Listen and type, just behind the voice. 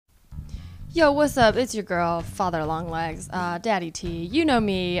Yo, what's up? It's your girl, Father Longlegs, Daddy T. You know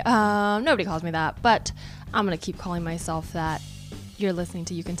me. Nobody calls me that, but I'm going to keep calling myself that. You're listening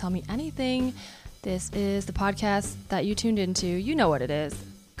to You Can Tell Me Anything. This is the podcast that you tuned into. You know what it is.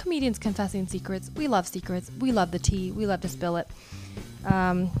 Comedians confessing secrets. We love secrets. We love the tea. We love to spill it.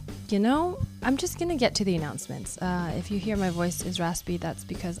 I'm just going to get to the announcements. If you hear my voice is raspy, that's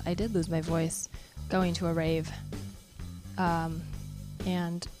because I did lose my voice going to a rave.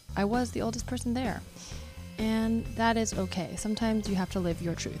 And I was the oldest person there. And that is okay. Sometimes you have to live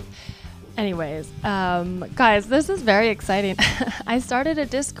your truth. Anyways, guys, this is very exciting. I started a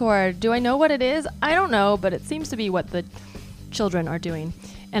Discord. Do I know what it is? I don't know, but it seems to be what the children are doing.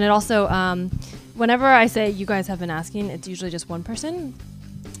 And it also, whenever I say you guys have been asking, it's usually just one person.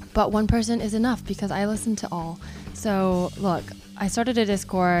 But one person is enough because I listen to all. So look, I started a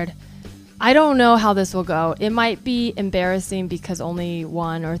Discord. I don't know how this will go. It might be embarrassing because only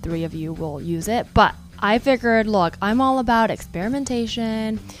 1 or 3 of you will use it. But I figured, look, I'm all about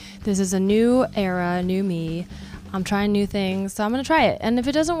experimentation. This is a new era, new me. I'm trying new things, so I'm going to try it. And if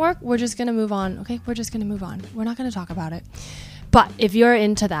it doesn't work, we're just going to move on. Okay, we're just going to move on. We're not going to talk about it. But if you're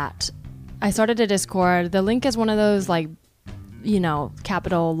into that, I started a Discord. The link is one of those,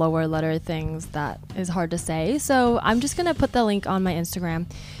 capital lower letter things that is hard to say. So I'm just going to put the link on my Instagram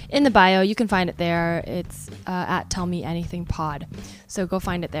in the bio. You can find it there. It's at Tell Me Anything Pod. So go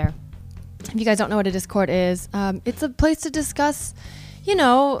find it there. If you guys don't know what a Discord is, it's a place to discuss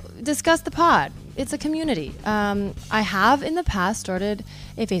the pod. It's a community. I have in the past started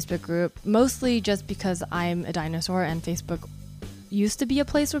a Facebook group, mostly just because I'm a dinosaur and Facebook used to be a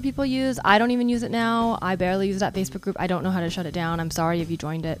place where people use. I don't even use it now. I barely use that Facebook group. I don't know how to shut it down. I'm sorry if you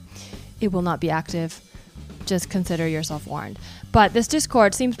joined it. It will not be active. Just consider yourself warned. But this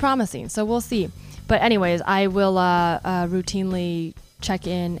Discord seems promising, so we'll see. But anyways, I will routinely check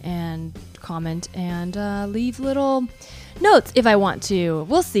in and comment and leave little notes if I want to.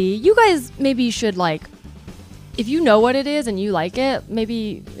 We'll see. You guys maybe should, if you know what it is and you like it,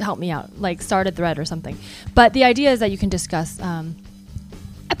 maybe help me out, start a thread or something. But the idea is that you can discuss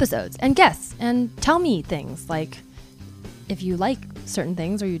episodes and guests and tell me things, if you like certain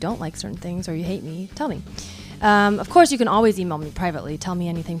things or you don't like certain things or you hate me, tell me. Of course, you can always email me privately,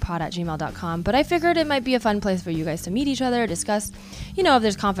 tellmeanythingpod@gmail.com. But I figured it might be a fun place for you guys to meet each other, discuss, if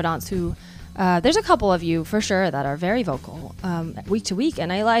there's confidants who, there's a couple of you for sure that are very vocal week to week.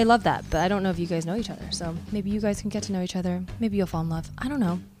 And I love that. But I don't know if you guys know each other. So maybe you guys can get to know each other. Maybe you'll fall in love. I don't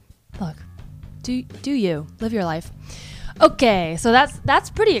know. Look, do you live your life? Okay, so that's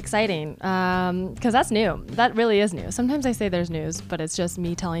pretty exciting because that's new. That really is new. Sometimes I say there's news, but it's just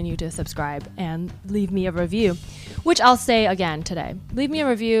me telling you to subscribe and leave me a review, which I'll say again today. Leave me a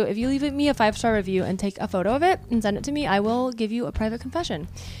review. If you leave me a 5-star review and take a photo of it and send it to me, I will give you a private confession.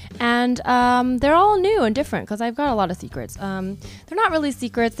 And they're all new and different because I've got a lot of secrets. They're not really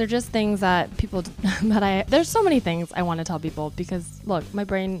secrets. They're just things that people there's so many things I want to tell people because, look, my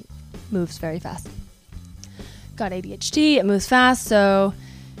brain moves very fast. Got ADHD, it moves fast, so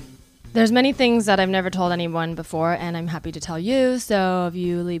there's many things that I've never told anyone before, and I'm happy to tell you. So if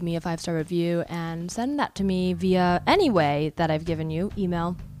you leave me a 5-star review and send that to me via any way that I've given you,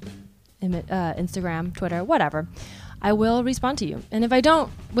 email, Instagram, Twitter, whatever, I will respond to you. And if I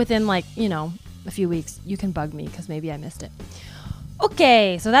don't within a few weeks, you can bug me because maybe I missed it.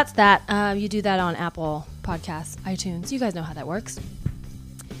 Okay, so that's that. You do that on Apple Podcasts, iTunes. You guys know how that works.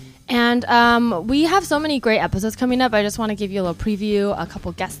 And we have so many great episodes coming up. I just want to give you a little preview. A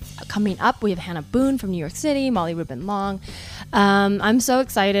couple guests coming up. We have Hannah Boone from New York City, Molly Rubin Long. I'm so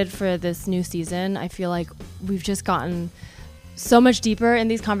excited for this new season. I feel like we've just gotten so much deeper in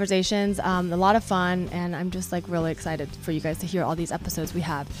these conversations. A lot of fun. And I'm just really excited for you guys to hear all these episodes we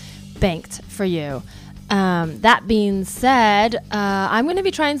have banked for you. That being said, I'm going to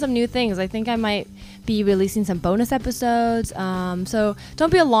be trying some new things. I think I might be releasing some bonus episodes. So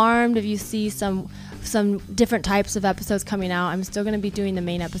don't be alarmed if you see some different types of episodes coming out. I'm still going to be doing the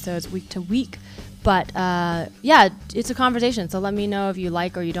main episodes week to week. But it's a conversation. So let me know if you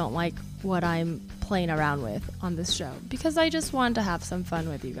like or you don't like what I'm playing around with on this show. Because I just want to have some fun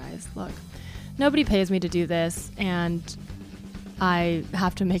with you guys. Look, nobody pays me to do this. And I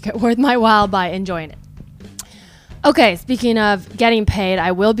have to make it worth my while by enjoying it. Okay, speaking of getting paid,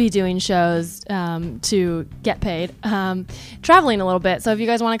 I will be doing shows to get paid, traveling a little bit. So if you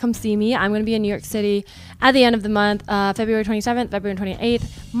guys want to come see me, I'm going to be in New York City at the end of the month, February 27th, February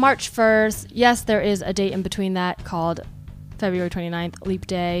 28th, March 1st. Yes, there is a date in between that called February 29th, Leap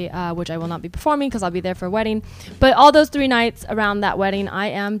Day, which I will not be performing because I'll be there for a wedding. But all those 3 nights around that wedding, I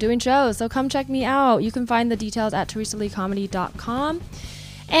am doing shows. So come check me out. You can find the details at teresaleecomedy.com.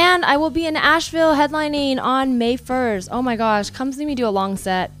 And I will be in Asheville headlining on May 1st. Oh my gosh, come see me do a long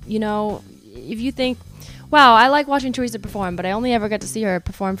set. You know, if you think, wow, I like watching Teresa perform, but I only ever get to see her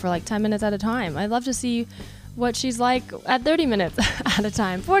perform for like 10 minutes at a time. I'd love to see what she's like at 30 minutes at a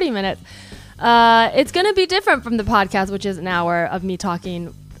time, 40 minutes. It's going to be different from the podcast, which is an hour of me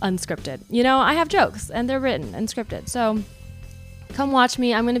talking unscripted. You know, I have jokes and they're written and scripted. So come watch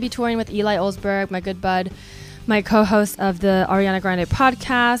me. I'm going to be touring with Eli Olsberg, my good bud, my co-host of the Ariana Grande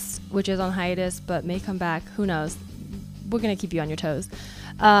podcast, which is on hiatus, but may come back. Who knows? We're going to keep you on your toes.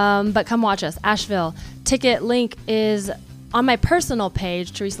 But come watch us. Asheville. Ticket link is on my personal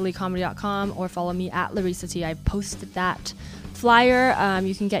page, teresaleecomedy.com, or follow me at Larissa T. I posted that flyer.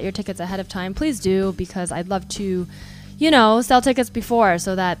 You can get your tickets ahead of time. Please do, because I'd love to, you know, sell tickets before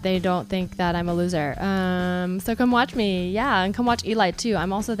so that they don't think that I'm a loser. So come watch me. Yeah, and come watch Eli too.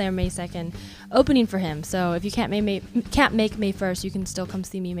 I'm also there May 2nd opening for him. So if you can't make May 1st, you can still come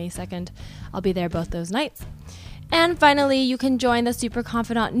see me May 2nd. I'll be there both those nights. And finally, you can join the Super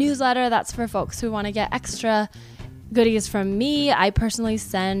Confidant newsletter. That's for folks who want to get extra goodies from me. I personally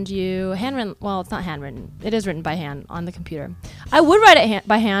send you handwritten. Well, it's not handwritten. It is written by hand on the computer. I would write it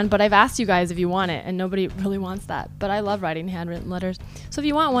by hand, but I've asked you guys if you want it, and nobody really wants that. But I love writing handwritten letters. So if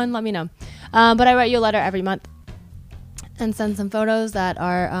you want one, let me know. But I write you a letter every month and send some photos that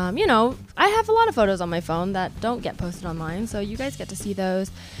are, you know, I have a lot of photos on my phone that don't get posted online. So you guys get to see those.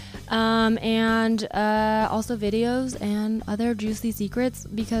 And also videos and other juicy secrets,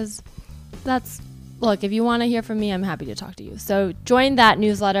 because that's... Look, if you want to hear from me, I'm happy to talk to you. So join that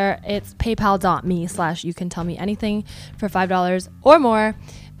newsletter. It's paypal.me/youcanTellMeAnything for $5 or more.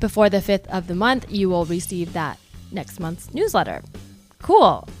 Before the 5th of the month, you will receive that next month's newsletter.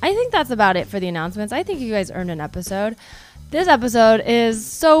 Cool. I think that's about it for the announcements. I think you guys earned an episode. This episode is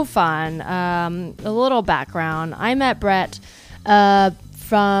so fun. A little background. I met Brett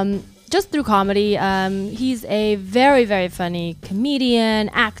from... just through comedy. He's a very, very funny comedian,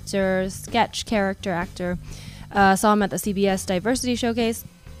 actor, sketch character actor. Saw him at the CBS Diversity Showcase,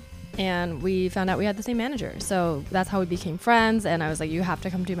 and we found out we had the same manager. So that's how we became friends, and I was like, you have to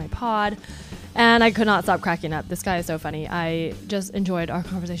come do my pod. And I could not stop cracking up. This guy is so funny. I just enjoyed our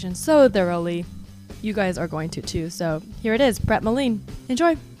conversation so thoroughly. You guys are going to too. So here it is, Brett Maline.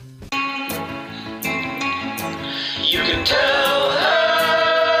 Enjoy. You can tell her.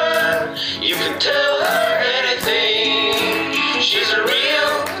 You can tell her anything. She's a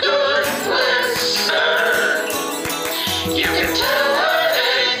real good listener. You can tell her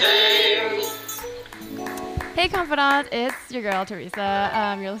anything. Hey, Confidant, it's your girl,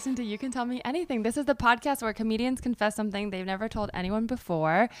 Teresa. You're listening to You Can Tell Me Anything. This is the podcast where comedians confess something they've never told anyone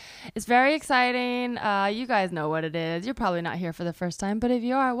before. It's very exciting. You guys know what it is. You're probably not here for the first time, but if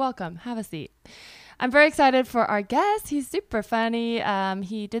you are, welcome. Have a seat. I'm very excited for our guest. He's super funny.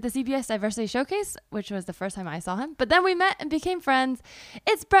 He did the CBS Diversity Showcase, which was the first time I saw him. But then we met and became friends.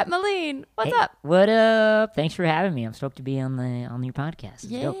 It's Brett Maline. What's up? What up? Thanks for having me. I'm stoked to be on your podcast.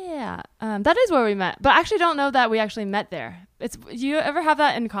 It's dope. That is where we met. But I actually don't know that we actually met there. Do you ever have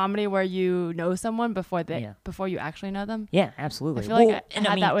that in comedy where you know someone before you actually know them? Yeah, absolutely. I feel like I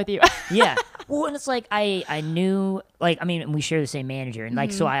had that with you. Yeah. Well, and it's like I knew, like, I mean, we share the same manager, and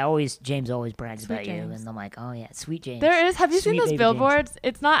like, so James always brags about you, and I'm like, oh yeah, sweet James. There is. Have you seen those billboards? James.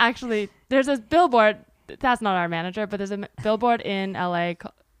 It's not actually. There's this billboard. That's not our manager, but there's a billboard in LA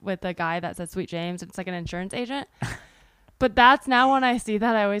with a guy that says Sweet James. It's like an insurance agent. But that's now when I see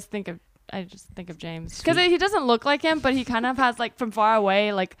that, I just think of James, because he doesn't look like him, but he kind of has, like, from far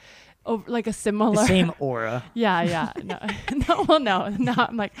away, like a similar, the same aura. Yeah. No.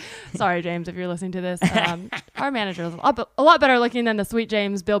 I'm like, sorry, James, if you're listening to this. Our manager is a lot better looking than the Sweet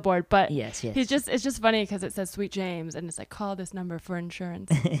James billboard, but yes. It's just funny because it says Sweet James, and it's like, call this number for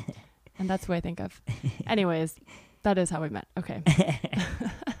insurance, and that's what I think of. Anyways, that is how we met. Okay.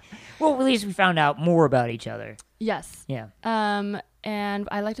 Well, at least we found out more about each other. Yes. Yeah. And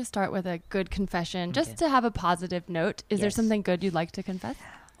I like to start with a good confession, just to have a positive note. Is there something good you'd like to confess?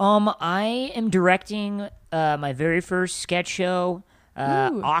 I am directing my very first sketch show,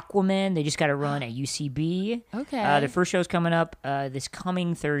 Aquaman. They just got to run at UCB. Okay. The first show's coming up this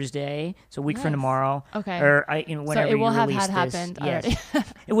coming Thursday, so a week from tomorrow. Okay. Or whenever so it will you have release happened this. already.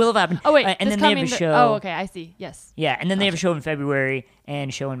 Yes. It will have happened. Oh wait, and then they have a show. Oh, okay, I see. Yes. Yeah, and then they have a show in February and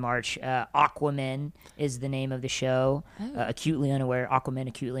a show in March. Aquaman is the name of the show. Acutely Unaware. Aquaman,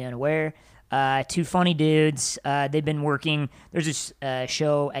 Acutely Unaware. Two funny dudes. They've been working. There's this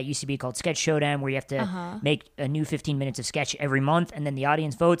show at UCB called Sketch Showdown where you have to make a new 15 minutes of sketch every month, and then the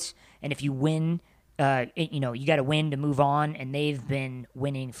audience votes. And if you win you got to win to move on, and they've been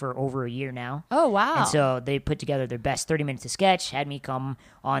winning for over a year now. Oh, wow. And so they put together their best 30 minutes of sketch, had me come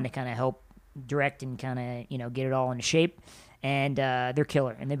on to kind of help direct and kind of, get it all into shape. And they're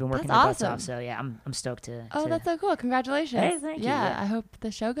killer, and they've been working their butts off. So yeah, I'm stoked to. That's so cool! Congratulations! Hey, thank you. Yeah, I hope the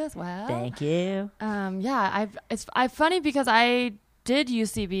show goes well. Thank you. It's funny because I did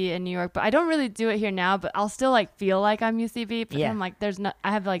UCB in New York, but I don't really do it here now. But I'll still feel like I'm UCB. But I'm like,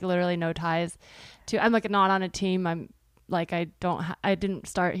 I have literally no ties to. I'm not on a team. I'm I didn't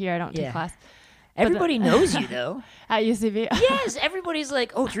start here. I don't take class. Everybody knows you though at UCB. Yes, everybody's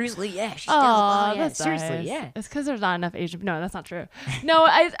like, "Oh, Drew's Lee, yeah, she's down. That's seriously, nice. yeah." It's because there's not enough Asian. No, that's not true. No,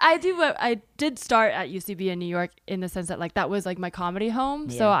 I did start at UCB in New York in the sense that that was my comedy home.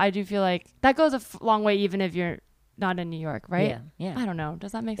 Yeah. So I do feel like that goes a long way, even if you're not in New York, right? Yeah, yeah. I don't know.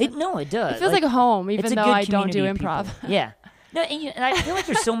 Does that make sense? No, it does. It feels like a home, even though I don't do improv. Yeah. No, and I feel like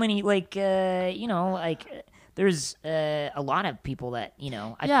there's so many there's a lot of people that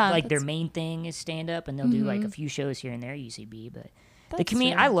their main thing is stand up, and they'll do a few shows here and there at UCB, but the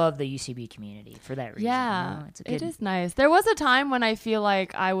community, I love the UCB community for that reason. Yeah, it is nice. There was a time when I feel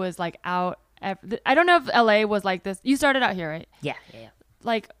like I was out. I don't know if LA was like this. You started out here, right? Yeah.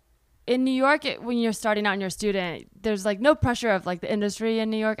 In New York, when you're starting out and you're a student, there's no pressure of the industry in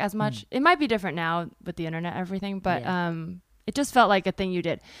New York as much. It might be different now with the internet and everything, but it just felt like a thing you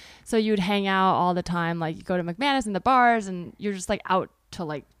did. So you'd hang out all the time. You go to McManus and the bars, and you're just out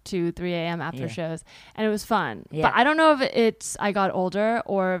till 2, 3 a.m. after shows. And it was fun. Yeah. But I don't know if I got older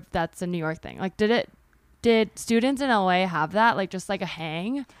or if that's a New York thing. Did students in LA have that? Just a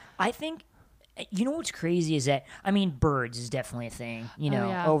hang? I think, what's crazy is that, Birds is definitely a thing,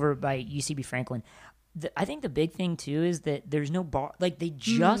 over by UCB Franklin. I think the big thing too is that there's no bar. They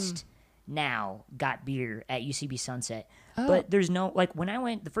just now got beer at UCB Sunset. But there's no, when I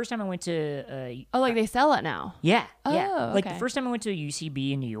went, the first time I went to... they sell it now? Yeah, yeah. Oh, okay. The first time I went to a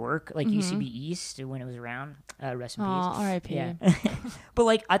UCB in New York, UCB East, when it was around, rest in peace. R.I.P. Yeah.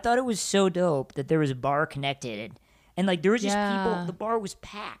 But, I thought it was so dope that there was a bar connected, and, there was just people, the bar was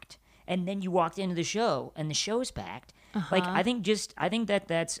packed, and then you walked into the show, and the show was packed. I think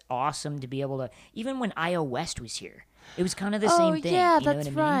that's awesome to be able to, even when I.O. West was here, it was kind of the same thing. Yeah, you know that's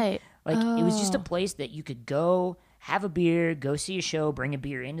what I mean? right. It was just a place that you could go, have a beer, go see a show, bring a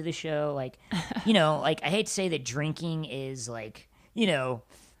beer into the show. I hate to say that drinking is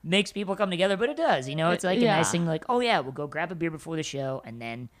makes people come together, but it does. It's a nice thing. We'll go grab a beer before the show and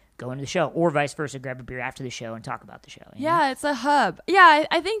then go into the show, or vice versa, grab a beer after the show and talk about the show. Yeah, it's a hub. Yeah,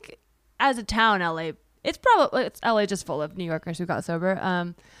 I think as a town, LA, it's LA just full of New Yorkers who got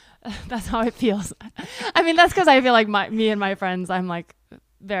sober. That's how it feels. That's because I feel like me and my friends, I'm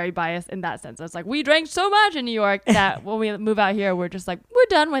very biased in that sense. It's we drank so much in New York that when we move out here, we're just we're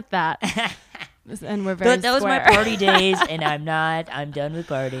done with that. And we're very that was my party days, and I'm done with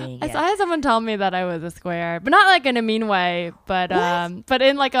partying. Yeah. I had someone tell me that I was a square, but not in a mean way, but but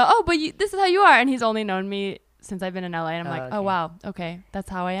in this is how you are. And he's only known me since I've been in LA, and I'm okay. oh wow, okay, that's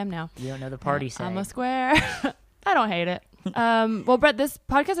how I am now. You don't know the party side. I'm a square. I don't hate it. Well, Brett, this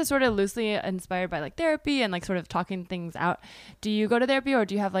podcast is sort of loosely inspired by therapy and sort of talking things out. Do you go to therapy, or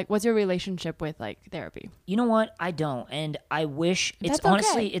do you have what's your relationship with therapy? You know what? I don't, and I wish it's That's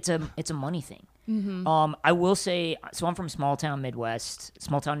honestly okay. it's a money thing. Mm-hmm. I will say, so I'm from small town Midwest,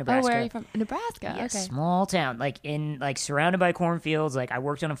 small town Nebraska. Oh, where are you from? Nebraska. Yes, okay. Small town, in surrounded by cornfields. I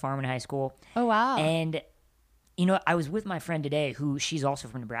worked on a farm in high school. Oh wow. And I was with my friend today, who she's also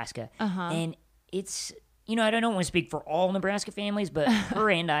from Nebraska, and it's. I don't want to speak for all Nebraska families, but her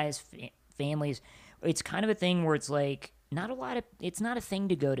and I's families, it's kind of a thing where it's it's not a thing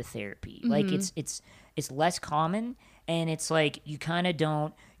to go to therapy. Mm-hmm. It's less common, and it's you kind of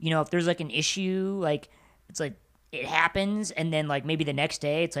don't, if there's an issue, it's it happens, and then maybe the next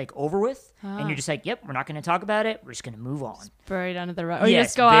day it's over with, and you're just yep, we're not going to talk about it. We're just going to move on. It's buried under the rug. Or you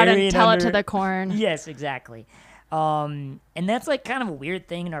just go out and tell it to the corn. Yes, exactly. And that's kind of a weird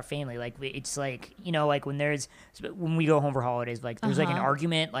thing in our family. It's when we go home for holidays, there's an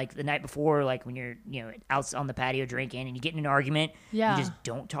argument the night before, when you're out on the patio drinking and you get in an argument, you just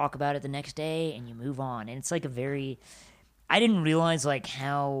don't talk about it the next day and you move on. And it's I didn't realize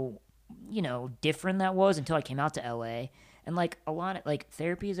how different that was until I came out to LA. And a lot of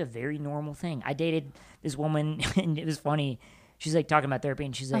therapy is a very normal thing. I dated this woman and it was funny. She's talking about therapy,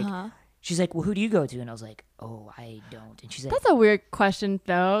 and she's she's well, who do you go to? And I was oh, I don't. And she's that's a weird question,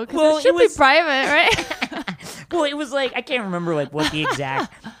 though, because it should be private, right? Well, it was I can't remember what the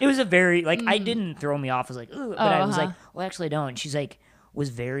exact. It was a very I didn't throw me off. I was ooh, but I was well, actually, I don't. And she's was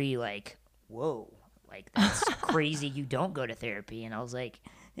very whoa, that's crazy. You don't go to therapy, and I was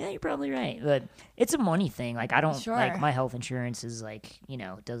Yeah, you're probably right. But it's a money thing. Like, I don't, Sure. like, my health insurance is, like,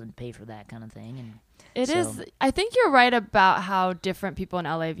 doesn't pay for that kind of thing. And It so- is. I think you're right about how different people in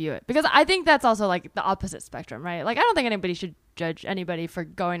LA view it, because I think that's also like the opposite spectrum, right? Like, I don't think anybody should judge anybody for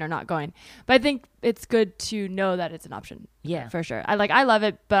going or not going, but I think it's good to know that it's an option. Yeah. For sure. I love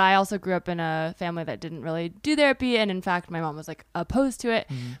it, but I also grew up in a family that didn't really do therapy, and in fact, my mom was like opposed to it,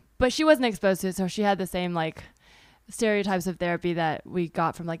 but she wasn't exposed to it, so she had the same like stereotypes of therapy that we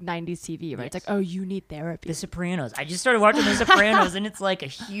got from like 90s TV, right? It's like, oh, you need therapy. The Sopranos. I just started watching The Sopranos, and it's like a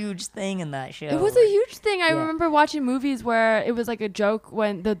huge thing in that show. It was a huge thing. I Yeah. remember watching movies where it was like a joke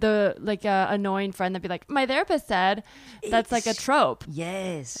when the like annoying friend that'd be like, my therapist said, that's like a trope,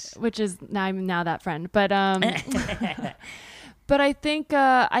 Yes. which is I'm now that friend. But but I think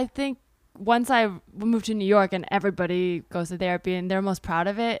once I moved to New York and everybody goes to therapy and they're most proud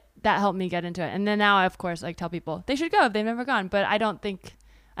of it, that helped me get into it. And then now I, of course, like tell people they should go if they've never gone. But I think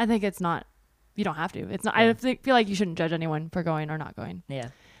it's not, you don't have to. It's not, Yeah. feel like you shouldn't judge anyone for going or not going. Yeah.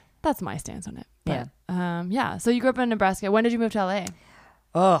 That's my stance on it. But, yeah. So you grew up in Nebraska. When did you move to LA?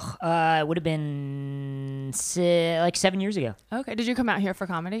 Oh, it would have been like 7 years ago. Okay. Did you come out here for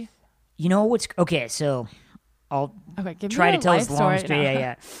comedy? You know what's okay? So I'll Okay. Give try me to a tell life this long story. story. No.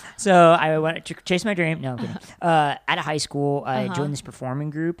 Yeah. So I went to chase my dream. No, I'm kidding. Out of high school, I joined this performing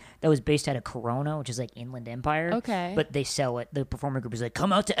group that was based out of Corona, which is like Inland Empire. Okay. But they sell it. The performing group is like,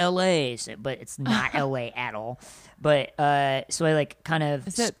 come out to LA, but it's not LA at all. But so I like kind of.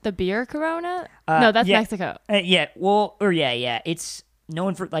 Is it the beer Corona? No, that's yeah. Mexico. Yeah. Well, or yeah. It's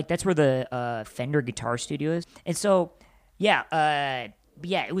known for like that's where the Fender Guitar Studio is, and so yeah,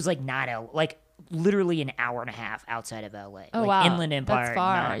 it was like not like literally an hour and a half outside of LA. Oh, like wow. Inland Empire. That's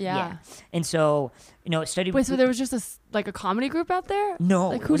far, not- yeah. And so I studied. Wait, so there was just like a comedy group out there? no,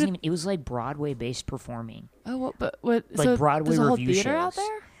 Like it who wasn't did? even. It was like Broadway based performing. Oh, what? Like so Broadway there's a whole review theater out shows.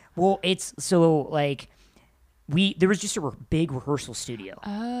 there? Well, it's so like there was just a big rehearsal studio.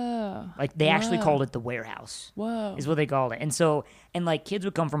 Oh. Like they actually Whoa. called it the warehouse. Whoa. Is what they called it. And so like kids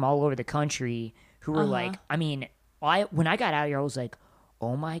would come from all over the country who were like, I mean, when I got out here, I was like,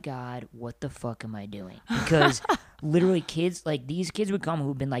 oh my God, what the fuck am I doing? Because literally kids, like these kids would come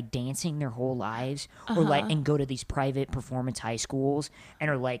who've been like dancing their whole lives or like, and go to these private performance high schools and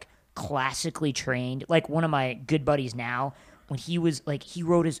are like classically trained. Like one of my good buddies now, when he was like, he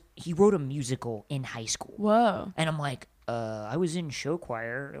wrote a musical in high school. Whoa. And I'm like, I was in show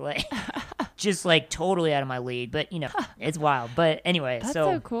choir, like just like totally out of my league, but it's wild. But anyway, That's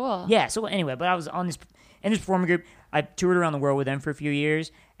so cool. Yeah. So anyway, but I was in this performing group. I toured around the world with them for a few years,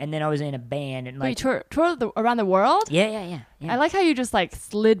 and then I was in a band and like Wait, tour around the world? yeah. I like how you just like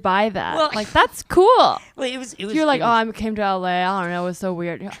slid by that. Well- like that's cool. Well, it was. You're like, I came to LA. I don't know. It was so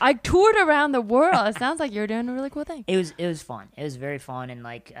weird. I toured around the world. It sounds like you're doing a really cool thing. It was fun. It was very fun, and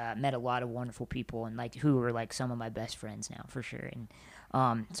like met a lot of wonderful people, and like who were like some of my best friends now for sure.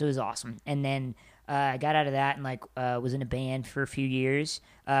 And so it was awesome. And then I got out of that and like was in a band for a few years.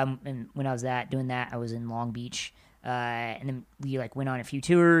 And when I was doing that, I was in Long Beach. And then we like went on a few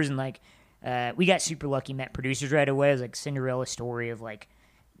tours and like we got super lucky, met producers right away. It was like Cinderella story of like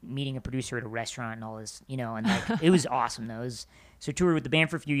meeting a producer at a restaurant and all this, and like it was awesome though. So toured with the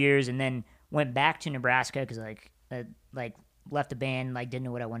band for a few years and then went back to Nebraska because like left the band, like didn't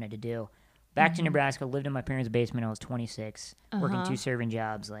know what I wanted to do. Back to Nebraska, lived in my parents' basement. I was 26, working 2 serving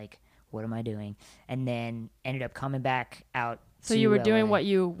jobs. Like, what am I doing? And then ended up coming back out. So to you were doing LA. what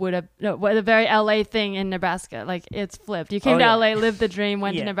you would have, the very LA thing in Nebraska. Like it's flipped. You came Oh, to yeah. LA, lived the dream,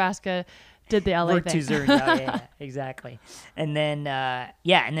 went to Yeah. Nebraska, did the LA Worked thing. 2 serving jobs. Yeah, exactly. And then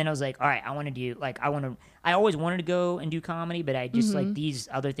and then I was like, all right, I want to do like I always wanted to go and do comedy, but I just like these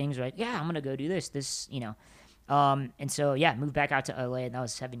other things were like, yeah, I'm gonna go do this. And so moved back out to LA, and that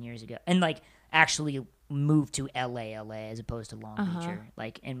was 7 years ago. And like actually moved to LA as opposed to Long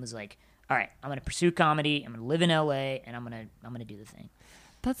Beach, and was like, all right, I'm gonna pursue comedy. I'm gonna live in LA, and I'm gonna do the thing.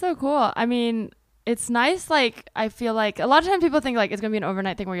 That's so cool. I mean, it's nice. Like, I feel like a lot of times people think like it's going to be an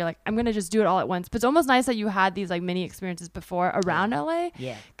overnight thing where you're like, I'm going to just do it all at once. But it's almost nice that you had these like mini experiences before around LA.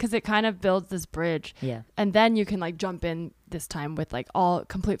 Yeah. Because it kind of builds this bridge. Yeah. And then you can like jump in this time with like all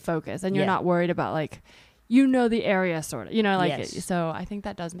complete focus. And you're Yeah. not worried about like, the area sort of, like, Yes. so I think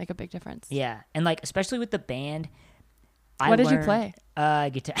that does make a big difference. Yeah. And like, especially with the band. What did you play?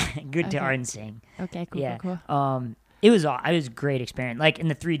 Guitar and sing. Okay, cool, Yeah. cool. It was a great experience. Like, and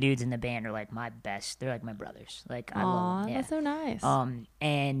the 3 dudes in the band are like my best. They're like my brothers. Like, I love Aw, them. Yeah. that's so nice.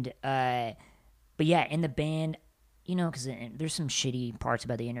 But yeah, in the band, because there's some shitty parts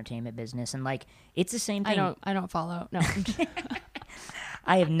about the entertainment business, and like it's the same thing. I don't follow. No.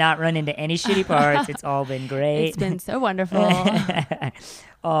 I have not run into any shitty parts. It's all been great. It's been so wonderful.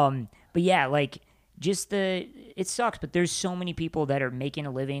 But yeah, like just it sucks, but there's so many people that are making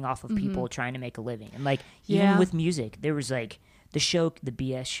a living off of people trying to make a living. And like even with music, there was like the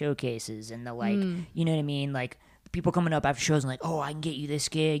BS showcases and the like, you know what I mean? Like people coming up after shows and like, oh, I can get you this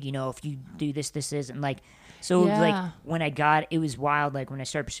gig, you know, if you do this, and like, so like when it was wild. Like when I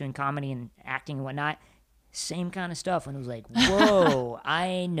started pursuing comedy and acting and whatnot, same kind of stuff. And it was like, whoa,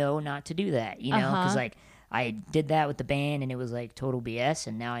 I know not to do that, you know, because like I did that with the band and it was like total BS.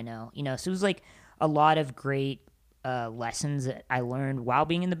 And now I know, you know, so it was like a lot of great lessons that I learned while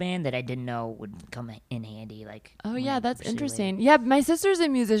being in the band that I didn't know would come in handy. Like, oh yeah, that's interesting. Yeah, my sister's a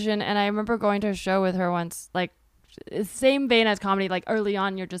musician, and I remember going to a show with her once. Like, same vein as comedy. Like early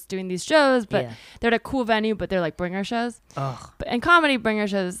on, you're just doing these shows, but they're at a cool venue, but they're like bringer shows. Ugh. But in comedy, bringer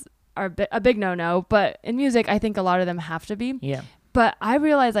shows are a big no-no. But in music, I think a lot of them have to be. Yeah. But I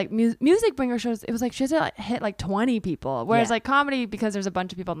realized like music bringer shows, it was like she has to like, hit like 20 people, whereas like comedy, because there's a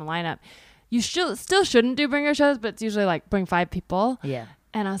bunch of people in the lineup, you still shouldn't do bringer shows, but it's usually like bring 5 people. Yeah.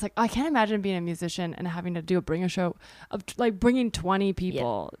 And I was like, I can't imagine being a musician and having to do a bringer show of like bringing 20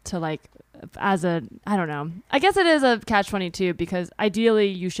 people to like, I don't know. I guess it is a catch-22 because ideally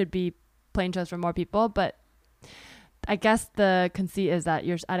you should be playing shows for more people, but I guess the conceit is that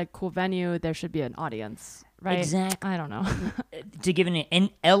you're at a cool venue, there should be an audience, right? Exactly. I don't know. To give and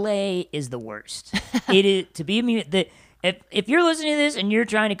LA is the worst. It is to be if you're listening to this and you're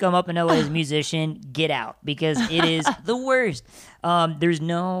trying to come up in LA as a musician, get out because it is the worst.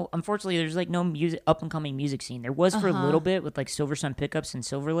 Unfortunately, there's like no up and coming music scene. There was for a little bit with like Silver Sun Pickups in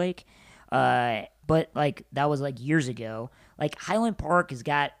Silver Lake. But like that was like years ago. Like Highland Park has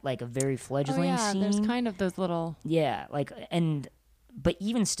got like a very fleggling scene. There's kind of those little but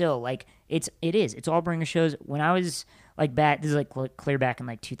even still, like it's all bringer shows. When I was like back, this is like clear back in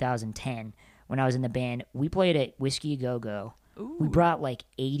like 2010 when I was in the band. We played at Whiskey A Go Go. We brought like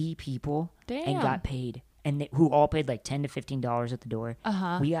 80 people and got paid, and who all paid like $10 to $15 at the door.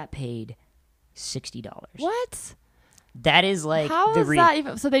 We got paid $60. What? That is like how is that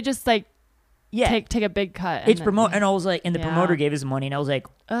even? So they just like take a big cut. It's promote, and I was like, and the promoter gave us money, and I was like,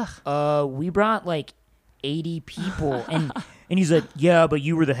 we brought like 80 people, and he's like, yeah, but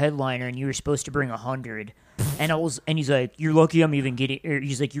you were the headliner, and you were supposed to bring 100, and he's like, you're lucky I'm even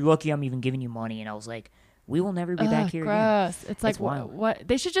giving you money, and I was like, we will never be back here gross. Again. It's like what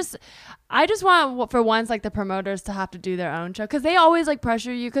they should just. I just want for once like the promoters to have to do their own show because they always like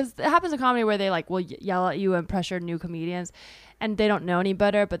pressure you because it happens in comedy where they like will yell at you and pressure new comedians, and they don't know any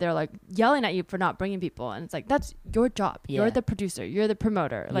better, but they're like yelling at you for not bringing people, and it's like that's your job. Yeah. You're the producer. You're the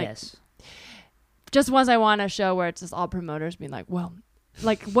promoter. Like, yes. Just once I want a show where it's just all promoters being like, well,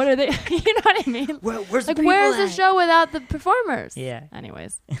 like what are they? You know what I mean? Where's like the where's the show without the performers? Yeah.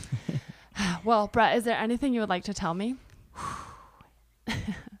 Anyways. Well, Brett, is there anything you would like to tell me?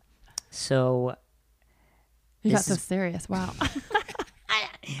 So you got so serious. Wow.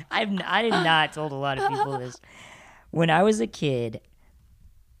 I have not told a lot of people this. When I was a kid,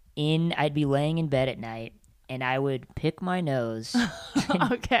 I'd be laying in bed at night and I would pick my nose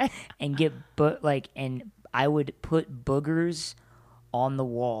and get and I would put boogers on the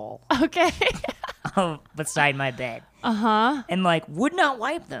wall. Beside my bed. And like would not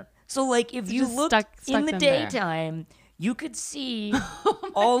wipe them. So, like, if you looked in the daytime, you could see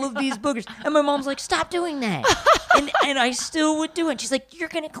all of these boogers. And my mom's like, stop doing that. and I still would do it. She's like, you're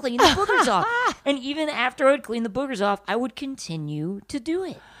going to clean the boogers off. And even after I would clean the boogers off, I would continue to do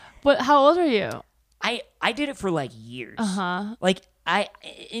it. But how old are you? I did it for, like, years. Like,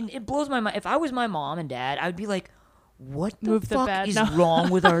 it blows my mind. If I was my mom and dad, I would be like, what the fuck is wrong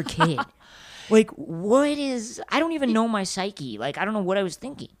with our kid? Like, I don't even know my psyche. Like, I don't know what I was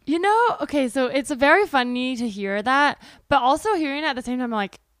thinking. You know, okay, so it's very funny to hear that, but also hearing it at the same time, I'm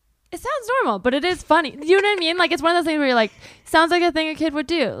like, it sounds normal, but it is funny. You know what I mean? Like, it's one of those things where you're like, sounds like a thing a kid would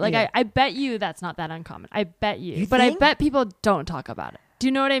do. Like, I bet you that's not that uncommon. I bet you. But I bet people don't talk about it. Do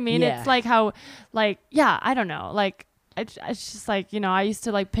you know what I mean? Yeah. It's like how, like, yeah, I don't know. Like, it's just like, you know, I used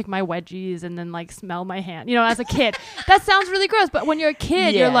to like pick my wedgies and then like smell my hand, you know, as a kid. That sounds really gross, but when you're a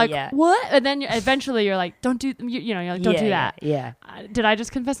kid, you're like, what? And then eventually you're like, don't do, you know, you're like, don't do that. Yeah. Did I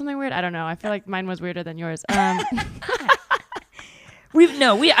just confess something weird? I don't know. I feel like mine was weirder than yours. I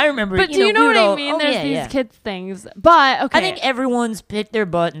remember. But do you know what I mean? There's these kids things. But okay, I think everyone's picked their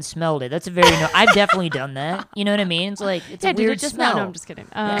butt and smelled it. That's a very I've definitely done that. You know what I mean? It's like it's a weird smell. No, I'm just kidding.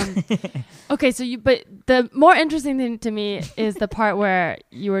 Okay, so but the more interesting thing to me is the part where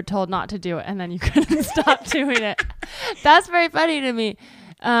you were told not to do it and then you couldn't stop doing it. That's very funny to me.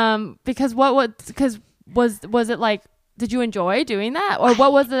 Because was it like did you enjoy doing that? Or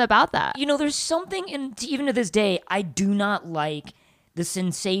what was it about that? There's something, even to this day, I do not like the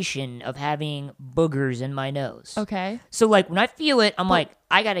sensation of having boogers in my nose. Okay. So, like, when I feel it, I'm like,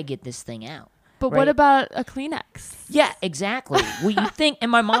 I got to get this thing out. But right? what about a Kleenex? Yeah, exactly. Well, you think,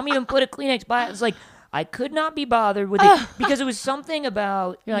 and my mom even put a Kleenex by it. It's like, I could not be bothered with it because it was something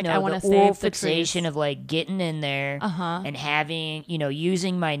about You're like, I wanna the save oral the fixation trees. of like getting in there and having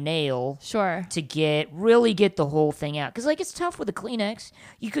using my nail Sure. to really get the whole thing out, because like it's tough with a Kleenex.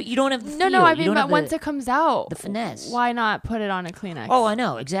 You don't have the feel. No. I You mean, don't but have once it comes out, the finesse. why not put it on a Kleenex? Oh, I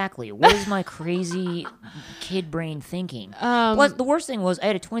know exactly. What is my crazy kid brain thinking? Plus, the worst thing was I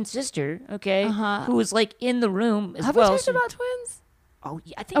had a twin sister. Okay, who was like in the room as Have well. we talked about twins? Oh,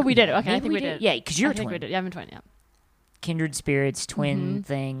 yeah, I think Oh, we did. Okay, Maybe I think we did. Yeah, because you're a I think twin. we did. Yeah, I'm a twin. Yeah. Kindred spirits, twin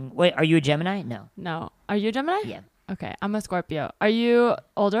thing. Wait, are you a Gemini? No. No. Are you a Gemini? Yeah. Okay, I'm a Scorpio. Are you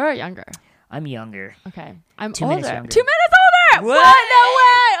older or younger? I'm younger. Okay, I'm 2 older. minutes younger. 2 minutes older. What? No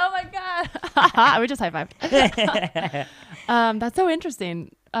way! Oh my god. We just high fived. That's so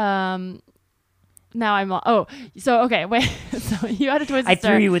interesting. Now I'm so okay. Wait, so you had a twin I sister.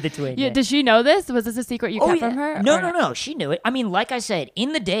 threw you with the twin. Yeah. Does she know this? Was this a secret you kept from her? No, or no, no. She knew it. I mean, like I said,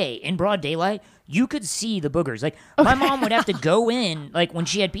 in the day, in broad daylight, you could see the boogers. Like, my mom would have to go in, like, when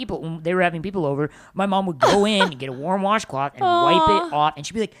she had people, when they were having people over, my mom would go in and get a warm washcloth and wipe it off. And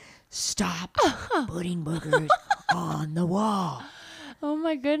she'd be like, stop putting boogers on the wall. Oh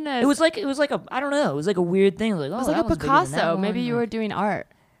my goodness. It was like I don't know. It was like a weird thing. Like, It was like a Picasso. Maybe you were doing art.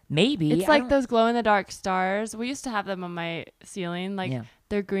 Maybe. It's like those glow in the dark stars. We used to have them on my ceiling. Like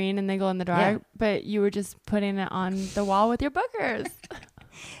they're green and they glow in the dark, but you were just putting it on the wall with your boogers.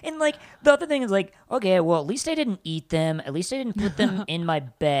 And like the other thing is like, okay, well, at least I didn't eat them. At least I didn't put them in my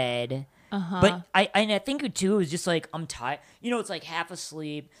bed. But I think it too, it was just like, I'm tired. It's like half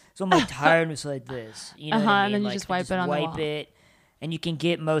asleep. So I'm like tired and it's like this. You know what I mean? And then you like, just wipe it on the wall. Wipe it. And you can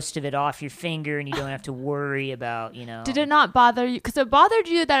get most of it off your finger, and you don't have to worry about, Did it not bother you? Because it bothered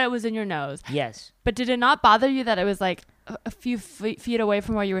you that it was in your nose. Yes. But did it not bother you that it was like a few feet away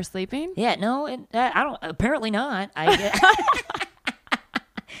from where you were sleeping? Yeah, no, I don't. Apparently not. I get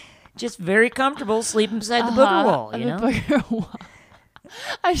just very comfortable sleeping beside the booger wall, The booger wall.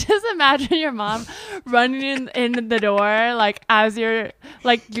 I just imagine your mom running in the door, like as you're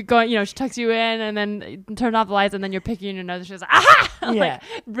going, she tucks you in and then turn off the lights and then you're picking your nose and she's like, aha! Yeah.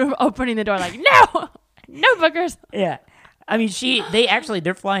 Like, opening the door like, no boogers. Yeah. I mean,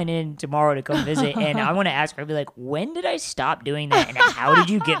 they're flying in tomorrow to come visit, and I want to ask her, I'd be like, when did I stop doing that, and how did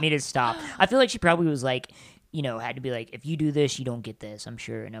you get me to stop? I feel like she probably was like, had to be like, if you do this, you don't get this, I'm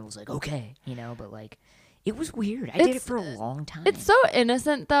sure. And I was like, okay, but like, it was weird. I did it for a long time. It's so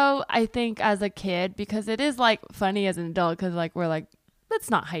innocent, though, I think, as a kid, because it is, like, funny as an adult, because, like, we're like, that's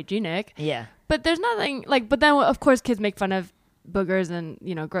not hygienic. Yeah. But there's nothing, like, but then, of course, kids make fun of boogers and,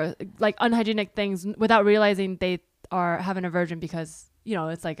 gross, like, unhygienic things without realizing they have an aversion because,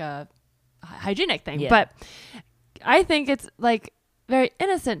 it's like a hygienic thing. Yeah. But I think it's, like, very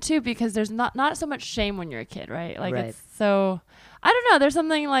innocent, too, because there's not so much shame when you're a kid, right? Like, right. it's so... I don't know. There's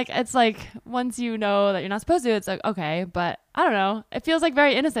something like, it's like once you know that you're not supposed to, it's like, okay, but I don't know. It feels like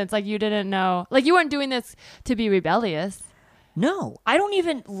very innocent. It's like you didn't know, like you weren't doing this to be rebellious. No, I don't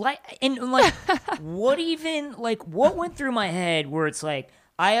even like, and like, what went through my head where it's like,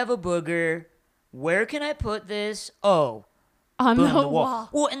 I have a booger. Where can I put this? Oh, on boom, the wall.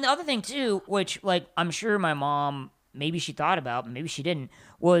 Well, and the other thing too, which like I'm sure my mom, maybe she thought about, maybe she didn't,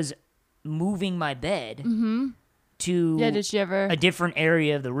 was moving my bed. To did she ever a different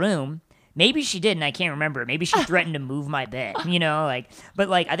area of the room. Maybe she didn't. I can't remember. Maybe she threatened to move my bed. But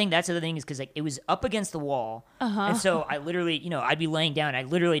like I think that's the other thing is because like it was up against the wall, and so I literally, I'd be laying down. I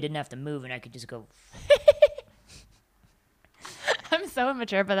literally didn't have to move, and I could just go. I'm so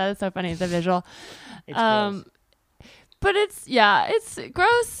immature, but that is so funny. It's a visual. It's gross. But it's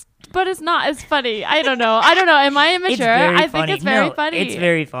gross. But it's not. It's funny. I don't know. Am I immature? It's very I funny. think it's very No, funny. It's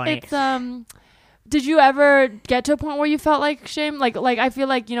very funny. It's Did you ever get to a point where you felt like shame? Like I feel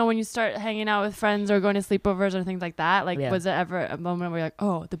like, when you start hanging out with friends or going to sleepovers or things like that, like was it ever a moment where you're like,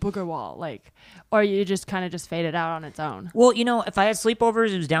 oh, the booger wall, like, or you just kind of just faded out on its own? Well, if I had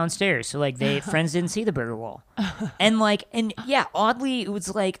sleepovers, it was downstairs. So like friends didn't see the booger wall. and yeah, oddly, it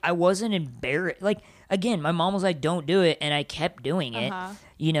was like I wasn't embarrassed. Like, again, my mom was like, don't do it. And I kept doing it.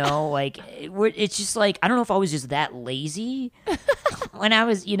 Like it's just like, I don't know if I was just that lazy when I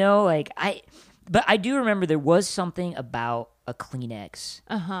was, But I do remember there was something about a Kleenex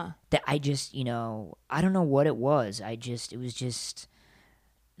that I just, I don't know what it was. It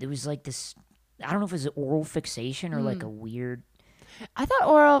was like this, I don't know if it was an oral fixation or like a weird. I thought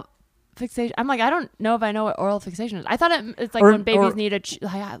oral fixation. I'm like, I don't know if I know what oral fixation is. I thought it's like Or- when babies or- need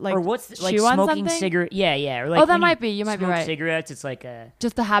to like or what's like chew on smoking something. cigarette? Yeah. Or like Oh, that when might be. You might be smoke right. Cigarettes. It's like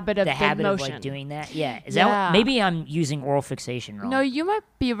Just the habit of the habit motion. of like doing that. Yeah. Is Yeah. that maybe I'm using oral fixation wrong? No, you might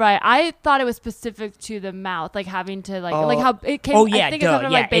be right. I thought it was specific to the mouth, like having to like Oh. how it came. Oh yeah, I think duh. it's sort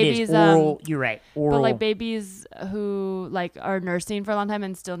of Yeah, like babies. it is oral. You're right. Oral. But like babies who like are nursing for a long time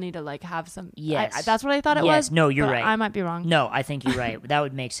and still need to like have some. Yes. That's what I thought it Yes. was. No, you're but right. I might be wrong. No, I think you're right. That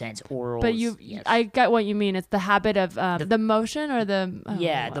would make sense. Oral. But yes. I get what you mean. It's the habit of the motion or the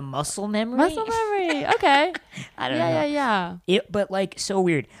the muscle memory. muscle memory. Okay. I don't know. Yeah. But like so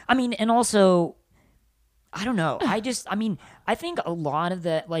weird. I mean, and also, I don't know. I mean, I think a lot of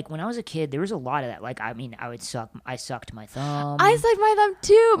the like when I was a kid, there was a lot of that. Like, I mean, I sucked my thumb. I sucked my thumb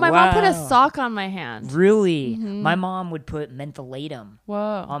too. My mom put a Wow. sock on my hand. Really, my mom would put mentholatum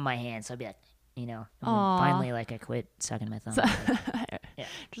Whoa. on my hand, so I'd be like, and then Aw. finally, like, I quit sucking my thumb. Yeah.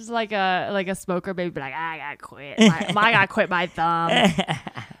 Just like a smoker baby, be like, I gotta quit. I gotta quit my thumb.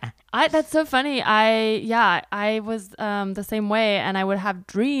 That's so funny. I was the same way, and I would have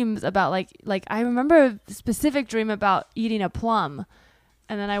dreams about like I remember a specific dream about eating a plum,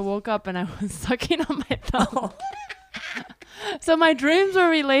 and then I woke up and I was sucking on my thumb. So my dreams were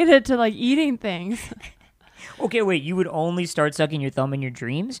related to like eating things. Okay, wait. You would only start sucking your thumb in your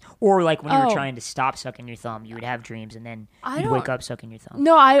dreams, or like when you were Oh. trying to stop sucking your thumb, you would have dreams, and then I you'd don't- wake up sucking your thumb.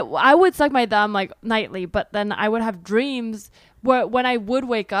 No, I would suck my thumb like nightly, but then I would have dreams where when I would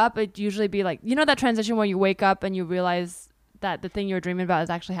wake up, it'd usually be like, you know, that transition where you wake up and you realize that the thing you were dreaming about is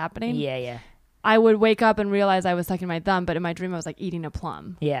actually happening. Yeah. I would wake up and realize I was sucking my thumb, but in my dream I was like eating a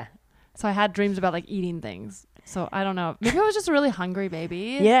plum. Yeah. So I had dreams about like eating things. So I don't know. Maybe I was just a really hungry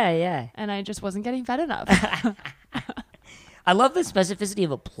baby. Yeah. And I just wasn't getting fed enough. I love the specificity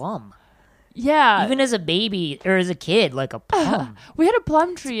of a plum. Yeah. Even as a baby or as a kid, like a plum. We had a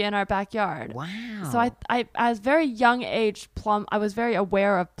plum tree in our backyard. Wow. So I as very young age I was very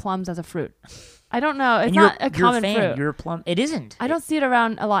aware of plums as a fruit. I don't know. It's And not you're a common a fan. fruit. You're a plum. It isn't. I don't see it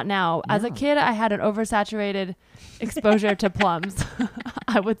around a lot now. As a No. kid, I had an oversaturated exposure to plums,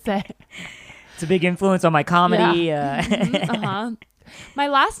 I would say. It's a big influence on my comedy. Uh-huh. My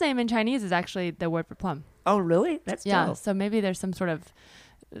last name in Chinese is actually the word for plum. Oh, really? That's Yeah. dope. So maybe there's some sort of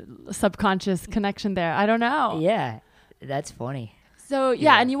subconscious connection there. I don't know. Yeah, that's funny. So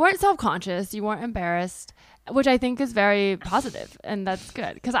yeah, and you weren't self-conscious, you weren't embarrassed, which I think is very positive, and that's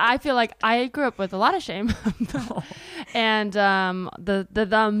good because I feel like I grew up with a lot of shame, and the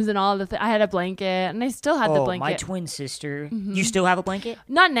thumbs and all the I had a blanket, and I still had the Oh, blanket. my twin sister. You still have a blanket?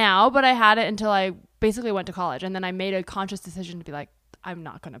 Not now, but I had it until I basically went to college, and then I made a conscious decision to be like, I'm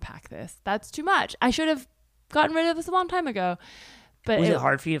not going to pack this. That's too much. I should have gotten rid of this a long time ago. But Was it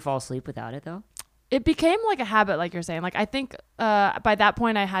hard for you to fall asleep without it though? It became like a habit, like you're saying. Like I think by that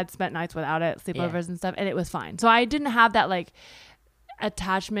point I had spent nights without it, sleepovers and stuff, and it was fine. So I didn't have that like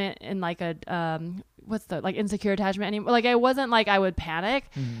attachment in like a what's the like insecure attachment anymore. Like I wasn't like I would panic,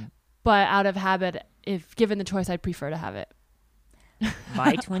 but out of habit, if given the choice, I'd prefer to have it.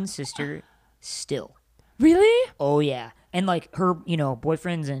 My twin sister still. Really? Oh yeah. And like her,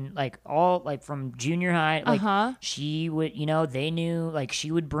 boyfriends and like all like from junior high, like she would, they knew like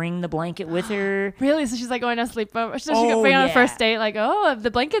she would bring the blanket with her. Really? So she's like going to sleepover. So she Oh, could bring on a yeah. first date, like, oh, if the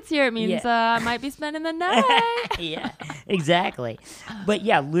blanket's here, it means I might be spending the night. Yeah, exactly. But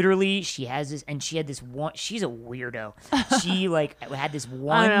yeah, literally she has this, and she had this one, she's a weirdo. She like had this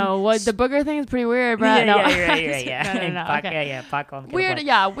one. I don't know. What the booger thing is pretty weird, bro. Yeah, no. yeah. No. Pac, Okay. yeah, Pac on the Weird. blanket.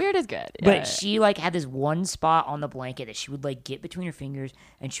 Yeah, weird is good. But Yeah. she like had this one spot on the blanket that she would like get between her fingers,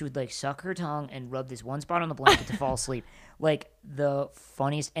 and she would like suck her tongue and rub this one spot on the blanket to fall asleep. Like the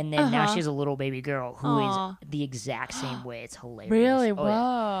funniest. And then now she has a little baby girl who is the exact same way. It's hilarious. Really? Oh,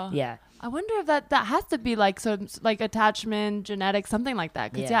 Whoa. Yeah. I wonder if that has to be like like attachment, genetics, something like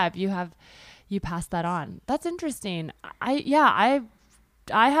that. Because Yeah. if you pass that on. That's interesting.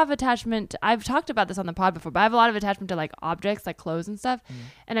 I have attachment. I've talked about this on the pod before, but I have a lot of attachment to like objects, like clothes and stuff.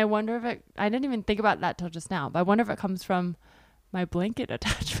 And I wonder if I didn't even think about that till just now, but I wonder if it comes from my blanket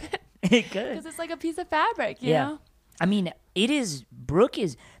attachment. It could. Because it's like a piece of fabric, you Yeah. know? I mean,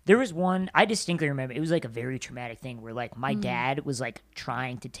 there was one, I distinctly remember, it was like a very traumatic thing where like my dad was like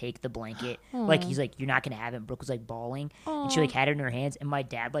trying to take the blanket. Like he's like, you're not going to have it. And Brooke was like bawling and she like had it in her hands, and my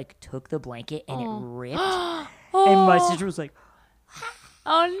dad like took the blanket and it ripped. And my sister was like,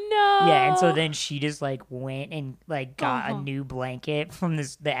 Oh no. yeah. And so then she just like went and like got a new blanket from the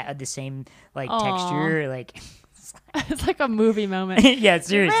same like texture. Like, It's like a movie moment. yeah,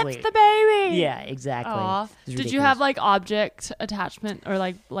 seriously. Rips the baby. Yeah, exactly. Aw. It's Did you ridiculous. have like object attachment or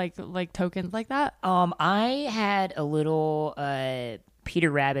like tokens like that? I had a little Peter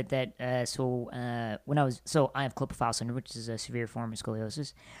Rabbit that when I have Klippel-Feil syndrome, which is a severe form of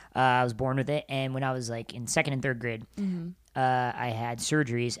scoliosis. I was born with it, and when I was like in 2nd and 3rd grade, I had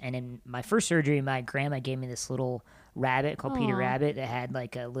surgeries. And in my first surgery, my grandma gave me this little rabbit called Peter Rabbit that had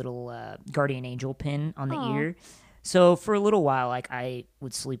like a little guardian angel pin on the ear. So for a little while, like I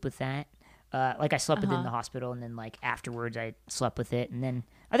would sleep with that. Like I slept with it in the hospital, and then like afterwards I slept with it, and then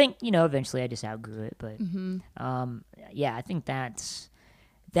I think eventually I just outgrew it. But yeah, I think that's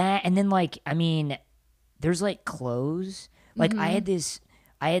that. And then like I mean, there's like clothes. Like I had this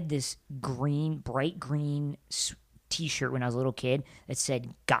bright green T-shirt when I was a little kid that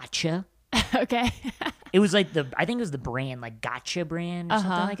said "Gotcha." Okay. It was like I think it was the brand, like Gotcha brand or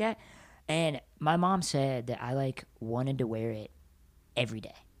something like that. And my mom said that I like wanted to wear it every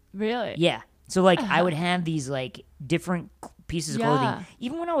day. Really? Yeah. So like I would have these like different pieces of clothing,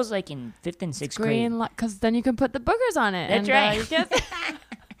 even when I was like in 5th and 6th grade. Because then you can put the boogers on it. That's and, right. You can...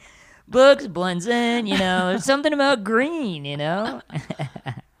 Books blends in, something about green,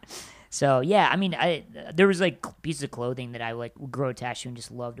 So yeah, I mean, there was like pieces of clothing that I like would grow attached to and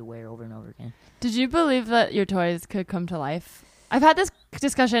just love to wear over and over again. Did you believe that your toys could come to life? I've had this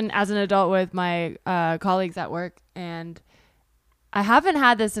discussion as an adult with my colleagues at work, and I haven't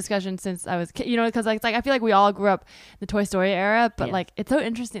had this discussion since I was, because like I feel like we all grew up in the Toy Story era, but like it's so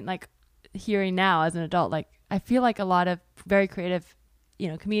interesting, like hearing now as an adult, like I feel like a lot of very creative,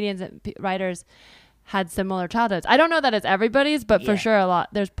 comedians and writers had similar childhoods. I don't know that it's everybody's, but for sure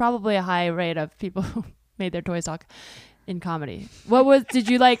there's probably a high rate of people who made their toys talk in comedy. Did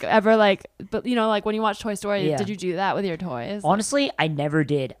you like ever like, but like when you watch Toy Story, did you do that with your toys? Honestly, I never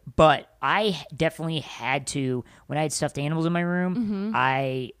did, but I definitely had to. When I had stuffed animals in my room,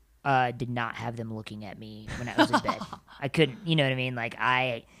 I did not have them looking at me when I was in bed. I couldn't, you know what I mean? Like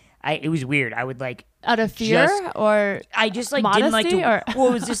it was weird. I would like out of fear or I just like modesty, didn't like to. or? Well,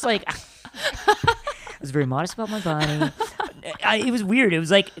 it was just like I was very modest about my body. It was weird. It was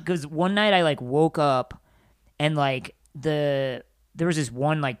like because one night I like woke up and like there was this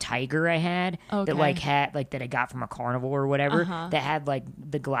one like tiger I had that like had like that I got from a carnival or whatever that had like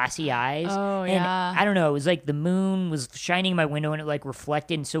the glassy eyes. Oh, and I don't know. It was like the moon was shining in my window and it like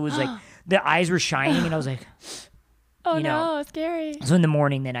reflected, and so it was like the eyes were shining, and I was like, oh no, scary. So in the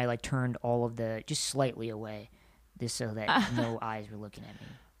morning, then I like turned all of the just slightly away, just so that no eyes were looking at me.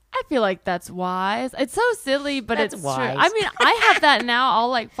 I feel like that's wise. It's so silly, but That's it's wise. true. I mean, I have that now. I'll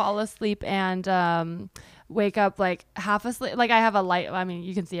like fall asleep and wake up like half asleep. Like I have a light. I mean,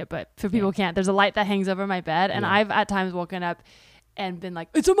 you can see it, but for people who can't, there's a light that hangs over my bed, and I've at times woken up and been like,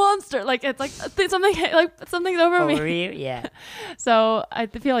 "It's a monster!" Like it's like something's over me. Over you, yeah. So I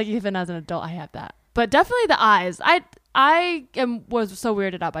feel like even as an adult, I have that. But definitely the eyes. Was so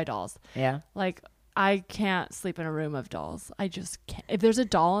weirded out by dolls. Yeah. Like I can't sleep in a room of dolls. I just can't. If there's a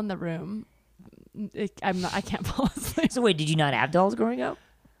doll in the room, I can't fall asleep. So wait, did you not have dolls growing up?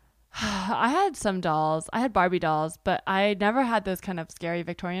 I had some dolls. I had Barbie dolls, but I never had those kind of scary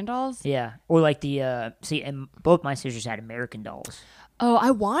Victorian dolls. Yeah. Or like and both my sisters had American dolls. Oh,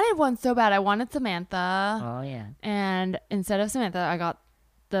 I wanted one so bad. I wanted Samantha. Oh yeah. And instead of Samantha, I got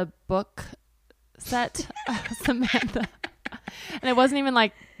the book set of Samantha. And it wasn't even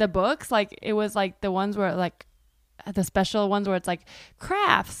like the books. Like it was like the ones where like the special ones where it's like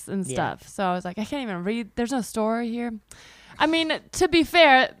crafts and stuff. So I was like, I can't even read. There's no story here. I mean, to be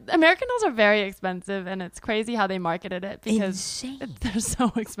fair, American dolls are very expensive, and it's crazy how they marketed it because they're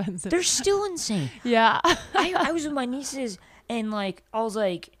so expensive. They're still insane. Yeah. I was with my nieces, and like I was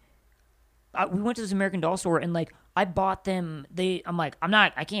like, we went to this American Doll store, and like I bought them. I'm like,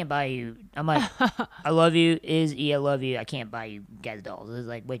 I can't buy you. I'm like, I love you, I love you. I can't buy you guys dolls. It's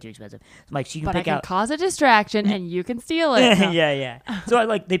like way too expensive. I'm like, so you can but pick I can out. Cause a distraction, and you can steal it. Yeah.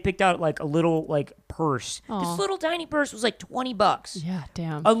 So they picked out like a little like purse. Aww. This little tiny purse was like $20. Yeah,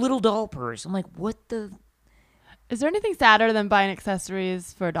 damn. A little doll purse. I'm like, what the? Is there anything sadder than buying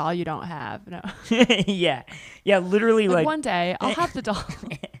accessories for a doll you don't have? No. Yeah, literally like one day I'll have the doll.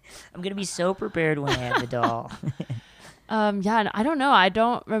 I'm gonna be so prepared when I have the doll. Yeah, I don't know. I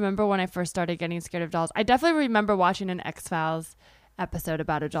don't remember when I first started getting scared of dolls. I definitely remember watching an X-Files episode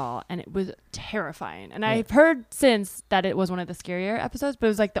about a doll, and it was terrifying. And I've heard since that it was one of the scarier episodes, but it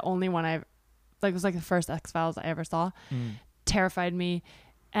was like the only one it was like the first X-Files I ever saw. Terrified me,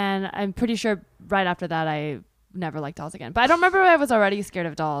 and I'm pretty sure right after that I never liked dolls again. But I don't remember if I was already scared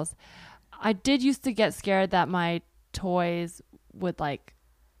of dolls. I did used to get scared that my toys would like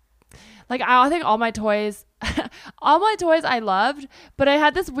I think all my toys I loved, but I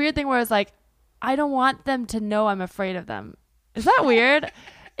had this weird thing where it's like I don't want them to know I'm afraid of them. Is that weird?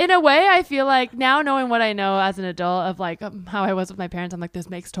 in a way, I feel like now knowing what I know as an adult of like how I was with my parents, I'm like, this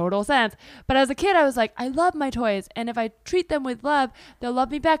makes total sense. But as a kid, I was like, I love my toys. And if I treat them with love, they'll love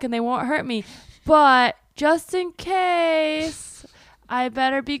me back and they won't hurt me. But just in case, I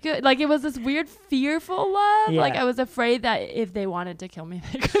better be good. Like, it was this weird, fearful love. Yeah. Like, I was afraid that if they wanted to kill me,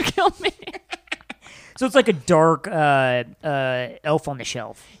 they could kill me. So it's like a dark Elf on the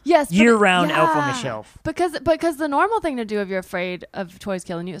Shelf. Yes. Year-round Elf on the Shelf. Because the normal thing to do if you're afraid of toys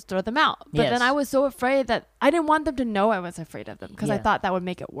killing you is throw them out. But Yes. then I was so afraid that I didn't want them to know I was afraid of them because I Yeah. thought that would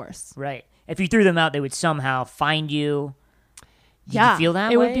make it worse. Right. If you threw them out, they would somehow find you. Did Yeah. you feel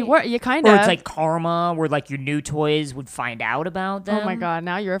that it way? would be worse. You kind Or of. it's like karma, where like your new toys would find out about them. Oh my God.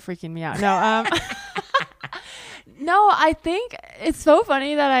 Now you're freaking me out. No, no, I think it's so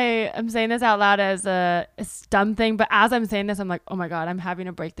funny that I am saying this out loud as a dumb thing, but as I'm saying this, I'm like, oh my God, I'm having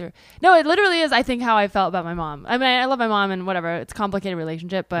a breakthrough. No, it literally is, I think, how I felt about my mom. I mean, I love my mom and whatever. It's a complicated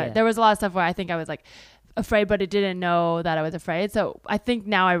relationship, but Yeah. there was a lot of stuff where I think I was like afraid, but it didn't know that I was afraid. So I think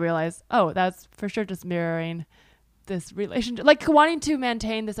now I realize, oh, that's for sure just mirroring this relationship, like wanting to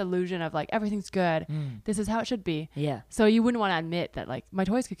maintain this illusion of like everything's good. This is how it should be. Yeah. So you wouldn't want to admit that like my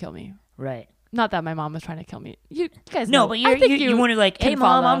toys could kill me. Right. Not that my mom was trying to kill me. You guys No, know. but I think you wanted like, hey, can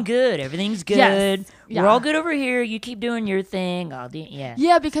Mom, follow. I'm good. Everything's good. Yes. Yeah. We're all good over here. You keep doing your thing. I'll do. Yeah.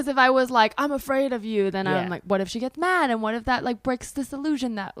 Yeah, because if I was like, I'm afraid of you, then Yeah. I'm like, what if she gets mad? And what if that like breaks this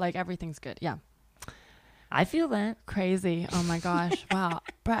illusion that like everything's good? Yeah. I feel that. Crazy. Oh my gosh. Wow.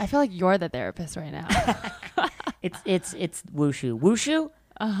 Brett, I feel like you're the therapist right now. It's wushu. Wushu?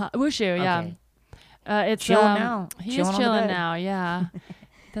 Wushu, yeah. Okay. It's Chilling now. He Chilling on is the chilling bed. now, yeah.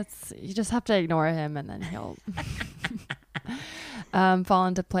 That's you just have to ignore him and then he'll fall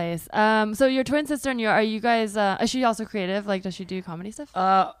into place. So your twin sister and are you guys is she also creative? Like does she do comedy stuff?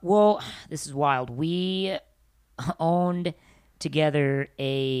 Well, this is wild. We owned together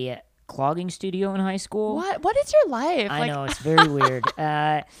a clogging studio in high school. What is your life? I like, know, it's very weird.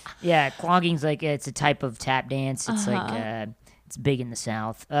 Yeah, clogging's like it's a type of tap dance. It's like it's big in the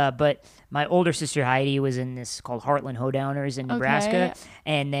South. But my older sister Heidi was in this called Heartland Hoedowners in Nebraska,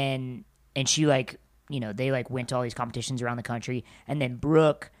 and she like they like went to all these competitions around the country, and then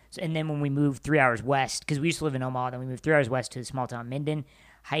Brooke. And then when we moved 3 hours west, because we used to live in Omaha, then we moved 3 hours west to the small town Minden.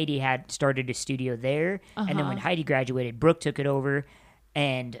 Heidi had started a studio there, and then when Heidi graduated, Brooke took it over,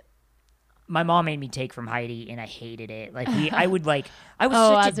 and my mom made me take from Heidi, and I hated it. Like I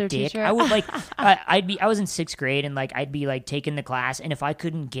was such a dick. Teacher? I would like, I was in 6th grade, and like I'd be like taking the class, and if I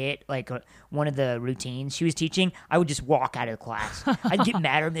couldn't get like one of the routines she was teaching, I would just walk out of the class. I'd get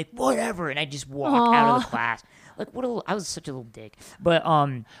mad, or I'd be like whatever, and I'd just walk out of the class. Like I was such a little dick. But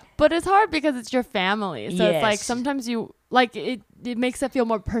it's hard because it's your family, so it's like Yes. sometimes you like it makes it feel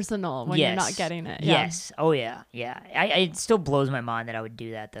more personal when you're not getting it. Yeah. Yes. Oh yeah. Yeah. It still blows my mind that I would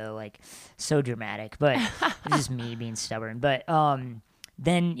do that though. Like so dramatic, but it's just me being stubborn. But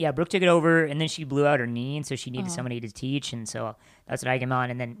then Brooke took it over, and then she blew out her knee, and so she needed somebody to teach, and so that's what I came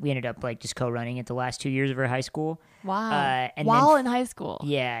on, and then we ended up like just co-running it the last 2 years of her high school. Wow. And While then, in high school.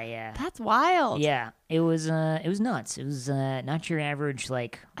 yeah. That's wild. Yeah, it was nuts. It was not your average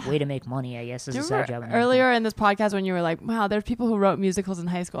like way to make money, I guess, as a side job. Earlier in this podcast when you were like, wow, there's people who wrote musicals in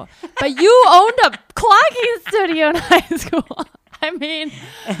high school, but you owned a clogging studio in high school. I mean,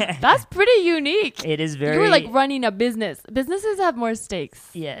 that's pretty unique. It is very. You were like running a business. Businesses have more stakes.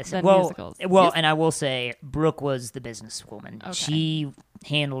 Yes. Than Well, musicals. and I will say, Brooke was the businesswoman. Okay. She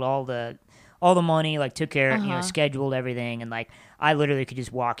handled all the money, like took care, scheduled everything, and like I literally could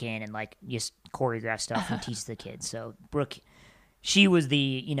just walk in and like just choreograph stuff and teach the kids. So Brooke, she was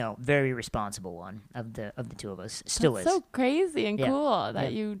the very responsible one of the two of us. Still That's is. so crazy and Yeah. cool that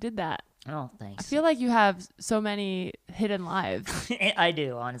Yeah. you did that. Oh, thanks. I feel like you have so many hidden lives. I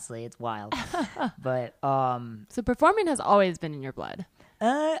do, honestly. It's wild. But So performing has always been in your blood.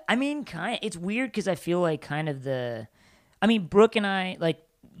 I mean, it's weird because I feel like Brooke and I, like,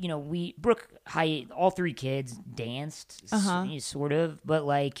 Brooke, all 3 kids danced, sort of, but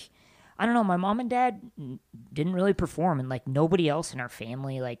like, I don't know, my mom and dad didn't really perform, and like nobody else in our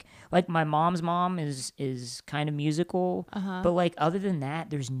family, like my mom's mom is kind of musical, but like other than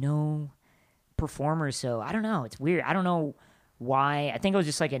that, there's no performers, so I don't know, it's weird. I don't know why. I think I was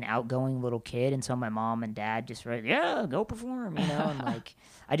just like an outgoing little kid, and so my mom and dad just were like, yeah, go perform, and like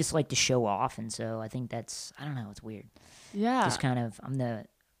I just like to show off, and so I think that's, I don't know, it's weird. Yeah. Just kind of, I'm the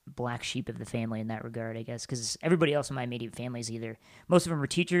black sheep of the family in that regard, I guess, because everybody else in my immediate family is either, most of them were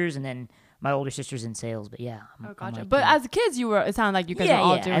teachers, and then my older sister's in sales, but yeah. I'm Gotcha. like, But as kids, it sounded like you guys were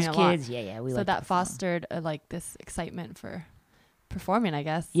all doing as a lot. kids, we So liked that to perform. fostered like this excitement for performing, I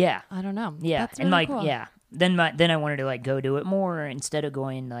guess. Yeah. I don't know. Yeah, That's and really like, cool. yeah, then I wanted to like go do it more instead of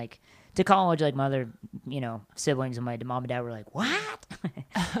going like to college. Like my other siblings and my mom and dad were like, what?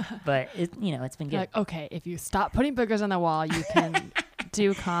 But it's been good. Like, okay, if you stop putting boogers on the wall, you can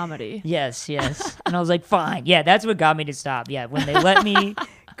do comedy. Yes. And I was like, fine. Yeah, that's what got me to stop. Yeah, when they let me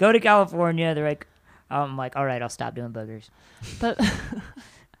go to California, they're like, I'm like, all right, I'll stop doing boogers. But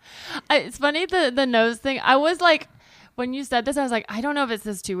it's funny, the nose thing. I was like, when you said this, I was like, I don't know if it's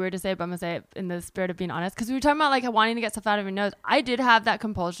this too weird to say, but I'm gonna say it in the spirit of being honest. Because we were talking about like wanting to get stuff out of your nose. I did have that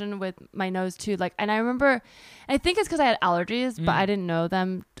compulsion with my nose too. Like, and I remember, I think it's because I had allergies, but I didn't know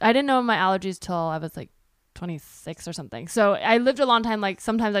them. I didn't know my allergies till I was like 26 or something. So I lived a long time. Like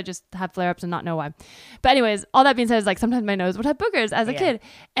sometimes I just had flare-ups and not know why. But anyways, all that being said is like sometimes my nose would have boogers as a kid,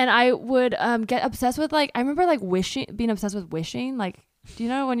 and I would get obsessed with like, I remember like being obsessed with wishing. Like, do you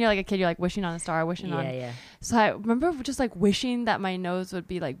know when you're like a kid, you're like wishing on a star, wishing on. Yeah. So I remember just like wishing that my nose would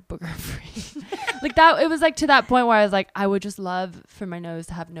be like booger free. Like that, it was like to that point where I was like, I would just love for my nose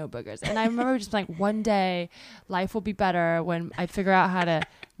to have no boogers. And I remember just like, one day life will be better when I figure out how to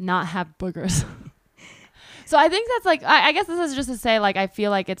not have boogers. So I think that's like, I guess this is just to say like, I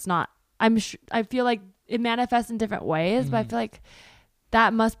feel like it's not, I feel like it manifests in different ways, but I feel like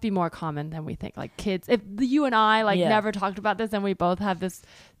that must be more common than we think. Like kids, if you and I like never talked about this and we both have this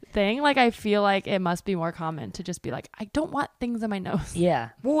thing, like I feel like it must be more common to just be like, I don't want things in my nose.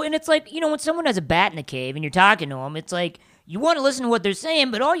 Yeah. Well, and it's like, when someone has a bat in the cave and you're talking to them, it's like, you want to listen to what they're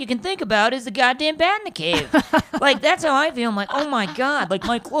saying, but all you can think about is the goddamn bat in the cave. Like, that's how I feel. I'm like, oh my God. Like,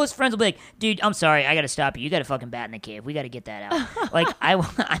 my close friends will be like, dude, I'm sorry. I got to stop you. You got a fucking bat in the cave. We got to get that out. Like, I'm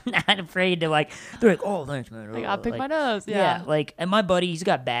not afraid to, like, they're like, oh, thanks, man. Like, I'll pick my nose. Yeah. Like, and my buddy, he's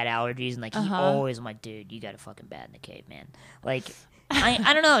got bat allergies, and, like, he always, I'm like, dude, you got a fucking bat in the cave, man. Like,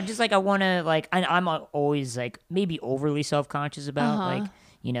 I don't know. Just, like, I want to, like, I'm always, like, maybe overly self-conscious about, like,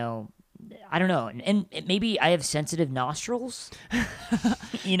 I don't know, and maybe I have sensitive nostrils.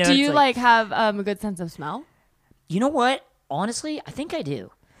 Do you like have a good sense of smell? You know what? Honestly, I think I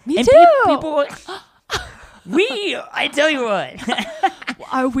do. Me and too. People, I tell you what.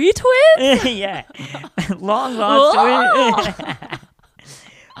 Are we twins? Yeah, long lost twins.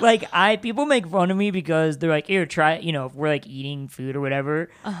 Like people make fun of me because they're like, here, try. If we're like eating food or whatever,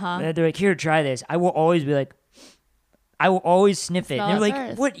 they're like, here, try this. I will always be like. I will always sniff it. And they're like,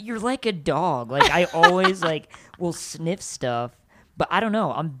 first. what? You're like a dog. Like, I always, like, will sniff stuff. But I don't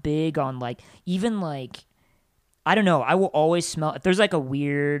know. I'm big on, like, even, like, I don't know. I will always smell. If there's, like, a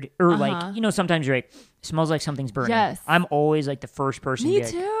weird, or, like, sometimes you're like, smells like something's burning. Yes. I'm always, like, the first person Me to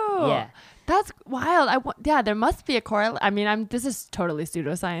be too. like, yeah. That's wild. There must be a correlation. I mean, this is totally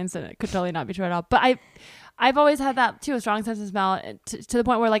pseudoscience, and it could totally not be true at all. But I've always had that too, a strong sense of smell, to the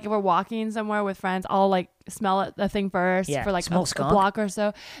point where like if we're walking somewhere with friends, I'll like smell the thing first for like a block or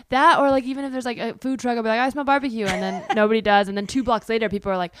so. That, or like even if there's like a food truck, I'll be like, I smell barbecue, and then nobody does, and then 2 blocks later,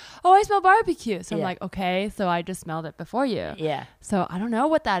 people are like, oh, I smell barbecue. So I'm like, okay, so I just smelled it before you. Yeah. So I don't know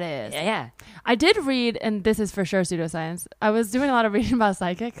what that is. Yeah. I did read, and this is for sure pseudoscience. I was doing a lot of reading about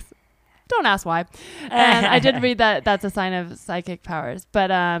psychics. Don't ask why. And I did read that that's a sign of psychic powers,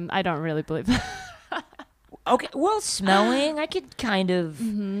 but I don't really believe that. Okay, well, smelling, I could kind of,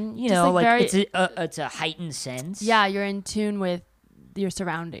 it's a heightened sense. Yeah, you're in tune with your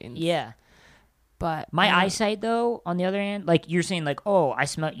surroundings. Yeah. But my eyesight, though, on the other hand, like you're saying, like, oh,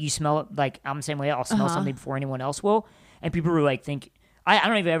 you smell it, like I'm the same way. I'll smell something before anyone else will, and people were like, I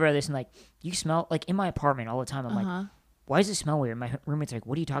don't even ever listen. Like, you smell like in my apartment all the time. I'm like, why does it smell weird? My roommate's like,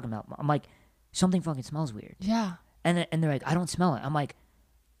 what are you talking about? I'm like, something fucking smells weird. Yeah. And they're like, I don't smell it. I'm like,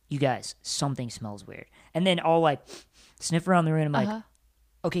 you guys, something smells weird. And then I'll like sniff around the room. I'm like,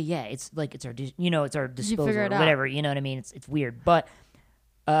 okay, yeah, it's like it's our disposal or whatever. You know what I mean? It's weird, but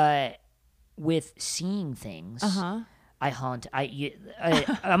with seeing things, I hunt.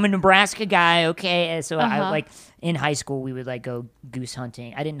 I'm a Nebraska guy. Okay, so I like in high school we would like go goose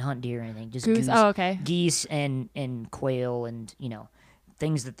hunting. I didn't hunt deer or anything, just goose. Oh, okay. Geese and quail and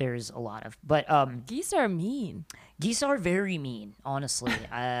things that there's a lot of. But geese are mean. Geese are very mean, honestly.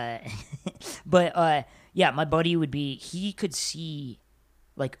 But yeah, my buddy he could see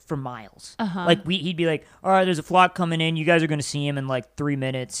like for miles. Like he'd be like, all right, there's a flock coming in. You guys are going to see him in like 3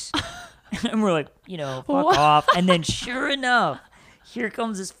 minutes. And we're like, fuck off. And then sure enough, here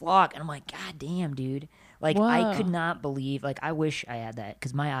comes this flock. And I'm like, God damn, dude. Like, I could not believe, like, I wish I had that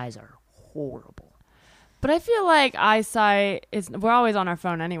because my eyes are horrible. But I feel like eyesight we're always on our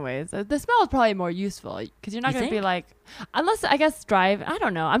phone anyways. The smell is probably more useful because you're not going to be like, unless I guess drive. I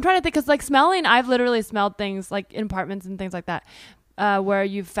don't know. I'm trying to think because like smelling, I've literally smelled things like in apartments and things like that. where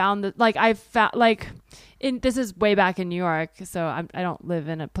you found that, like, I found, like, this is way back in New York, so I don't live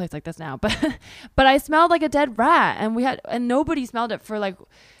in a place like this now, but I smelled like a dead rat, and nobody smelled it for like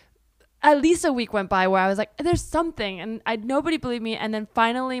at least a week went by where I was like, there's something, and nobody believed me. And then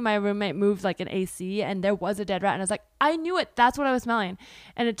finally my roommate moved like an AC and there was a dead rat, and I was like, I knew it, that's what I was smelling.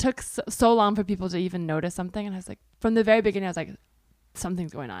 And it took so long for people to even notice something, and I was like, from the very beginning I was like,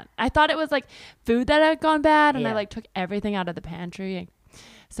 something's going on. I thought it was like food that had gone bad, and I like took everything out of the pantry.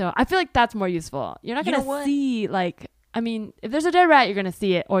 So I feel like that's more useful. You're not gonna see, like, I mean, if there's a dead rat, you're gonna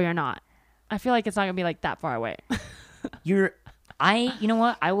see it or you're not. I feel like it's not gonna be like that far away. You know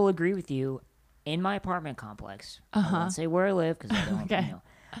what? I will agree with you. In my apartment complex, I won't say where I live because I don't. Okay. You know,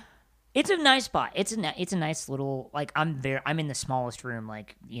 it's a nice spot. It's a nice little, like, I'm in the smallest room.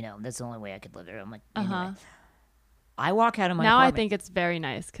 Like, you know, that's the only way I could live there. I'm like, anyway. I walk out of my apartment. I think it's very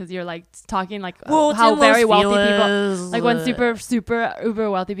nice because you're like talking like how very wealthy people, like when super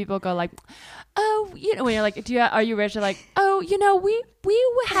uber wealthy people go like, oh, you know, when you're like, are you rich? You're like, oh, you know, we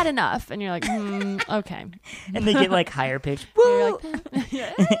had enough, and you're like, okay, and they get like higher pitched. You're like,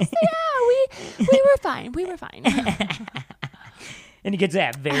 yeah, we were fine, and it gets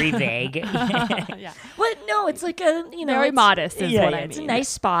that very vague. Yeah, but no, it's like a, you know, very modest is what I mean. It's a nice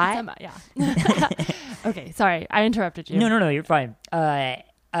spot. Yeah. Okay, sorry, I interrupted you. No, you're fine.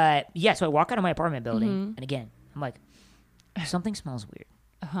 Yeah, so I walk out of my apartment building, and again, I'm like, something smells weird.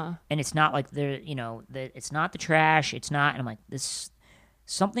 And it's not like it's not the trash. It's not, and I'm like,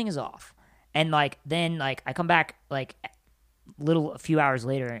 something is off. And like, then like I come back like a few hours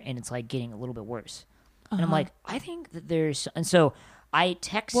later, and it's like getting a little bit worse. And I'm like, I think that and so I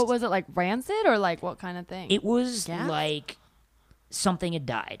text. What was it, like rancid or like what kind of thing? It was like something had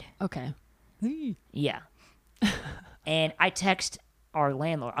died. Okay. Yeah. And I text our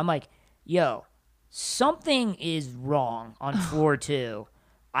landlord. I'm like, yo, something is wrong on floor 2.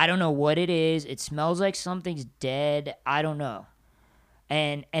 I don't know what it is. It smells like something's dead. I don't know.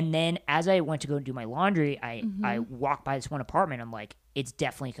 And then as I went to go do my laundry, I walked by this one apartment. I'm like, it's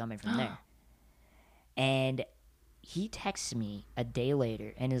definitely coming from there. And he texts me a day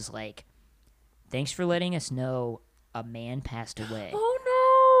later and is like, thanks for letting us know a man passed away. Oh,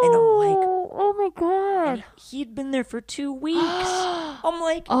 no. And I'm like, oh, my God. He'd been there for 2 weeks. I'm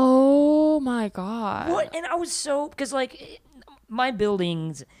like, oh, my God. What? And I was because, like, my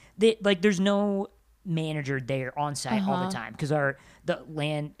buildings, there's no manager there on site all the time because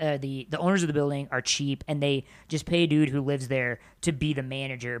the owners of the building are cheap, and they just pay a dude who lives there to be the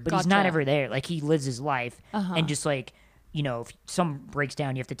manager, but he's not ever there. Like, he lives his life, and just like, you know, if something breaks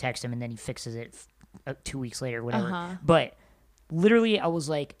down, you have to text him, and then he fixes it 2 weeks later, whatever. But literally, I was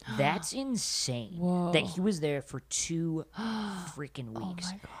like, that's insane. Whoa. That he was there for 2 freaking weeks.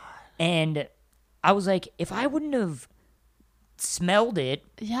 Oh my God. And I was like, if I wouldn't have smelled it,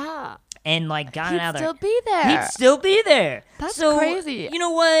 and like gotten out of there, he'd still be there. That's so crazy. You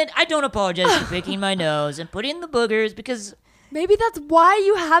know what? I don't apologize for picking my nose and putting the boogers, because maybe that's why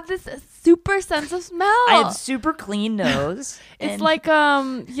you have this super sense of smell. I have super clean nose. It's like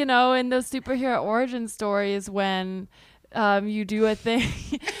you know, in those superhero origin stories when you do a thing.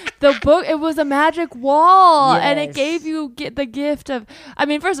 The book, it was a magic wall, and it gave you the gift of. I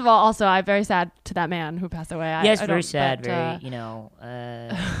mean, first of all, also I'm very sad to that man who passed away. Yes, very sad. Very, you know,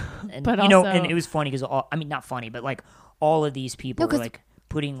 and but you know, also, and it was funny because I mean, not funny, but like all of these people were like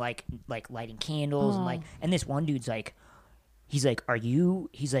putting like lighting candles and like, and this one dude's like. He's like, are you?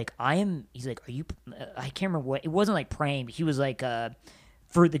 He's like, I am. He's like, are you? I can't remember what. It wasn't like praying, but he was like,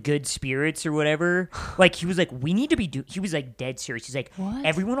 for the good spirits or whatever. Like, he was like, we need to be he was like dead serious. He's like, what?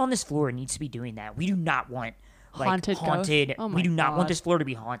 Everyone on this floor needs to be doing that. We do not want like haunted. Oh we do not want this floor to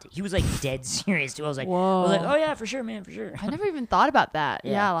be haunted. He was like dead serious too. I was like, oh yeah, for sure, man, for sure. I never even thought about that.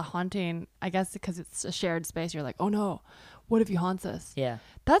 Yeah, like haunting. I guess because it's a shared space. You're like, oh no, what if he haunts us? Yeah.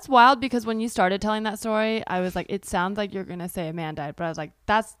 That's wild, because when you started telling that story, I was like, it sounds like you're gonna say a man died, but I was like,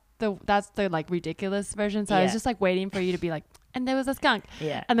 that's the like ridiculous version. So I was just like waiting for you to be like, and there was a skunk.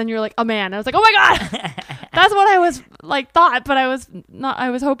 Yeah. And then you're like, a man. I was like, oh my God. That's what I was like thought, but I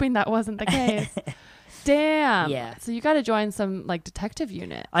was hoping that wasn't the case. Damn. Yeah. So you got to join some like detective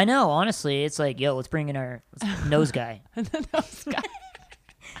unit. I know. Honestly, it's like, yo, let's bring in our nose guy. The nose guy.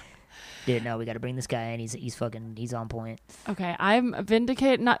 Dude, no, we got to bring this guy in. He's on point. Okay, I'm not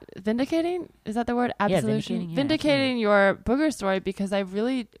vindicating. Is that the word? Absolution. Yeah, vindicating your booger story, because I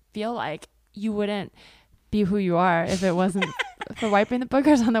really feel like you wouldn't be who you are if it wasn't for wiping the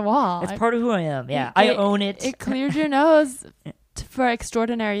boogers on the wall. It's part of who I am. Yeah, I own it. It cleared your nose for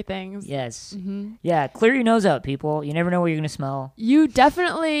extraordinary things. Yes. Mm-hmm. Yeah, clear your nose out, people. You never know what you're gonna smell. You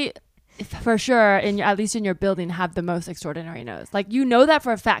definitely for sure, at least in your building, have the most extraordinary nose. Like, you know that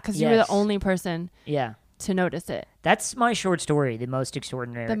for a fact because you were the only person to notice it. That's my short story, the most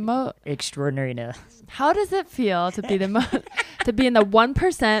extraordinary. Extraordinary nose. How does it feel to be to be in the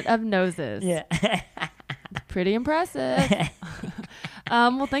 1% of noses? Yeah. Pretty impressive.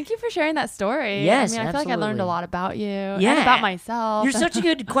 Well, thank you for sharing that story. Yes, I mean, I feel like I learned a lot about you and about myself. You're such a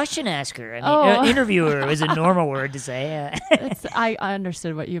good question asker. I mean, interviewer is a normal word to say. I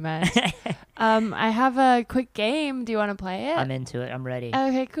understood what you meant. I have a quick game. Do you want to play it? I'm into it. I'm ready.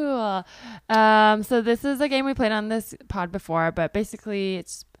 Okay, cool. So this is a game we played on this pod before, but basically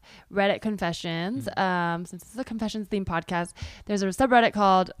it's Reddit confessions. Since this is a confessions themed podcast, there's a subreddit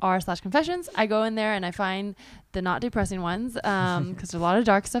called r/confessions. I go in there and I find the not depressing ones because there's a lot of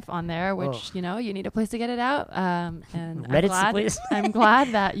dark stuff on there, which you need a place to get it out. And Reddit's I'm glad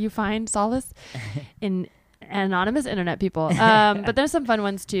that you find solace in anonymous internet people. But there's some fun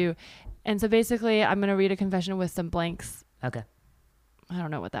ones too. And so basically, I'm gonna read a confession with some blanks. Okay. I don't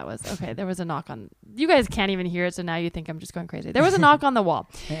know what that was. Okay, there was a knock on. You guys can't even hear it, so now you think I'm just going crazy. There was a knock on the wall.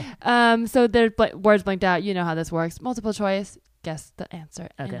 So there's words blanked out. You know how this works. Multiple choice. Guess the answer,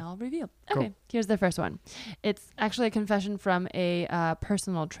 and I'll reveal. Okay, cool. Here's the first one. It's actually a confession from a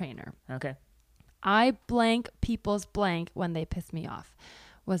personal trainer. Okay. I blank people's blank when they piss me off.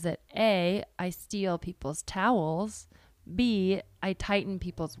 Was it A, I steal people's towels, B, I tighten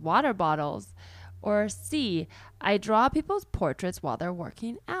people's water bottles, or C, I draw people's portraits while they're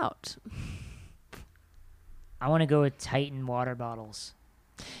working out? I want to go with tighten water bottles.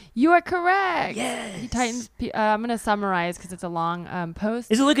 You are correct. Yes. He tightens. I'm going to summarize because it's a long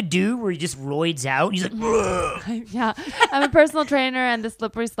post. Is it like a dude where he just roids out? He's like, yeah. I'm a personal trainer, and the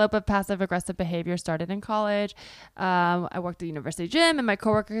slippery slope of passive-aggressive behavior started in college. I worked at the university gym, and my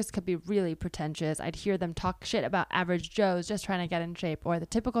coworkers could be really pretentious. I'd hear them talk shit about average Joes just trying to get in shape, or the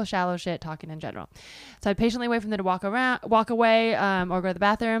typical shallow shit talking in general. So I'd patiently wait for them to walk away, or go to the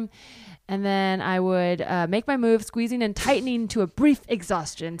bathroom. And then I would make my move, squeezing and tightening to a brief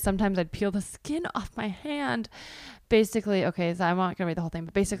exhaustion. Sometimes I'd peel the skin off my hand. Basically, okay, so I'm not going to read the whole thing,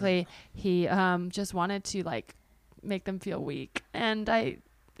 but basically he just wanted to like make them feel weak. And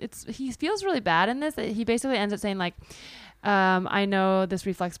he feels really bad in this. He basically ends up saying like, I know this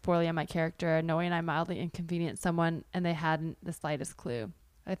reflects poorly on my character, knowing I mildly inconvenienced someone and they hadn't the slightest clue.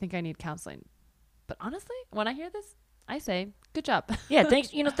 I think I need counseling. But honestly, when I hear this, I say, good job. Yeah, thanks.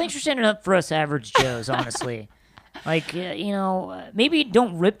 Thanks for standing up for us average Joes. Honestly, like maybe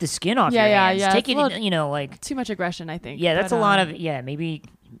don't rip the skin off your hands. Take it, like too much aggression. I think. Yeah, that's a lot of. Yeah, maybe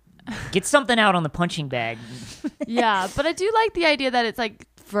get something out on the punching bag. Yeah, but I do like the idea that it's like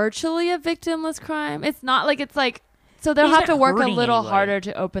virtually a victimless crime. It's not like it's like so they'll have to work a little harder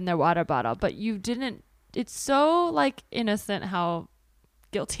to open their water bottle, but you didn't. It's so like innocent how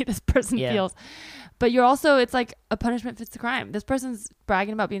guilty this person feels. But you're also, it's like a punishment fits the crime. This person's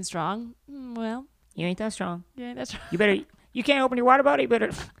bragging about being strong. Well, you ain't that strong. You ain't that strong. You can't open your water bottle. You better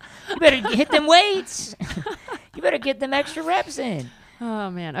hit them weights. You better get them extra reps in.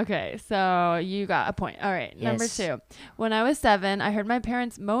 Oh, man. Okay. So you got a point. All right. Number 2. When I was 7, I heard my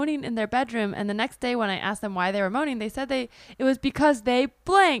parents moaning in their bedroom. And the next day when I asked them why they were moaning, they said it was because they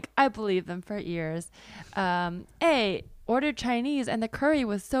blank. I believed them for years. A, ordered Chinese and the curry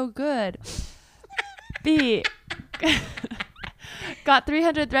was so good. B, got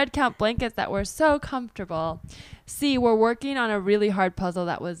 300 thread count blankets that were so comfortable. C, we're working on a really hard puzzle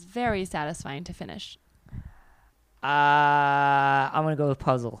that was very satisfying to finish. I'm going to go with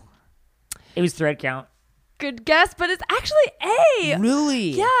puzzle. It was thread count. Good guess, but it's actually A.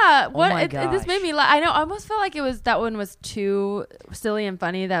 Really? Yeah. This made me laugh. I know. I almost felt like that one was too silly and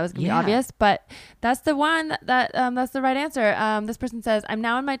funny. That was gonna be obvious, but that's the one that's the right answer. This person says, "I'm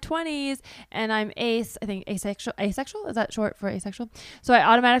now in my 20s and I'm asexual. Asexual, is that short for asexual? So I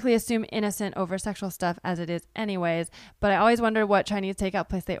automatically assume innocent over sexual stuff as it is, anyways. But I always wonder what Chinese takeout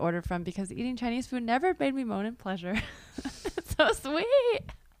place they ordered from because eating Chinese food never made me moan in pleasure." It's so sweet.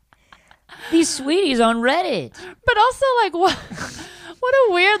 These sweeties on Reddit. But also, like, what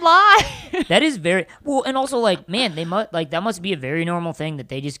a weird lie. That is very well, and also, like, man, that must be a very normal thing that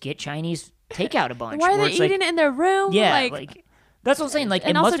they just get Chinese takeout a bunch. Why are they eating it in their room? Yeah, like that's what I'm saying. Like,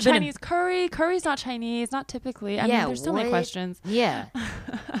 and it also must have Chinese curry. Curry's not Chinese, not typically. I mean, there's so many questions. Yeah,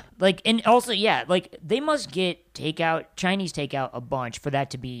 like, and also, like they must get Chinese takeout a bunch for that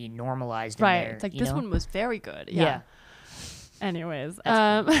to be normalized. Right. In there, it's like this one was very good. Yeah. Anyways,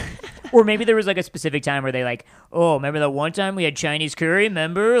 or maybe there was like a specific time where they like, oh, remember that one time we had Chinese curry?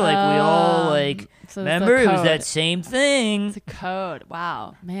 Remember, like we all like, remember it was that same thing. It's a code.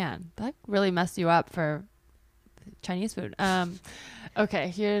 Wow, man, that really messed you up for Chinese food. Okay,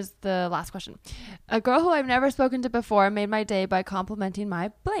 here's the last question. A girl who I've never spoken to before made my day by complimenting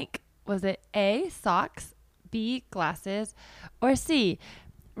my blank. Was it A, socks, B, glasses, or C,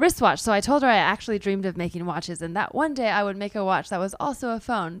 wristwatch? So I told her I actually dreamed of making watches and that one day I would make a watch that was also a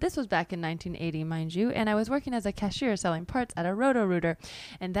phone. This was back in 1980, mind you, and I was working as a cashier selling parts at a Roto-Rooter,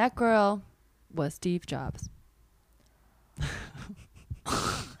 and that girl was Steve Jobs.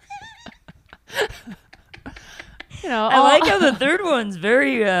 I like how the third one's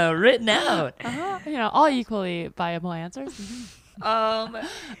very written out. All equally viable answers.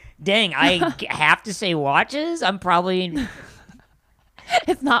 Dang, I have to say watches. I'm probably.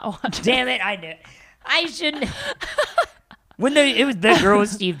 It's not watches. Damn it! I knew. I shouldn't. It was the girl with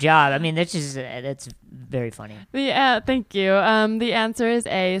Steve Jobs. I mean, that's very funny. Yeah, thank you. The answer is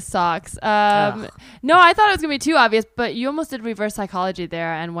A, socks. No, I thought it was gonna be too obvious, but you almost did reverse psychology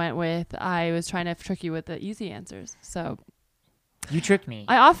there and went with I was trying to trick you with the easy answers. So you tricked me.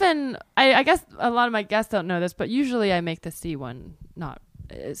 I guess a lot of my guests don't know this, but usually I make the C one I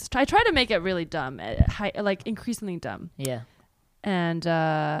try to make it really dumb, like increasingly dumb. Yeah. And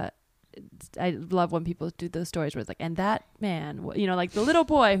I love when people do those stories where it's like, and that man, like the little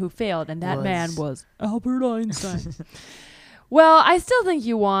boy who failed, and that man was Albert Einstein. Well, I still think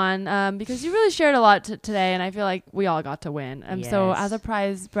you won because you really shared a lot today, and I feel like we all got to win. So as a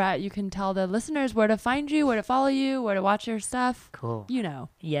prize, Brett, you can tell the listeners where to find you, where to follow you, where to watch your stuff. Cool.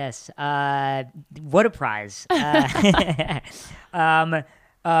 Yes. What a prize.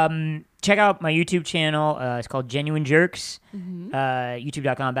 Check out my YouTube channel. It's called Genuine Jerks.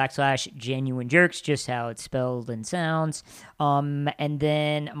 YouTube.com/Genuine Jerks, just how it's spelled and sounds. And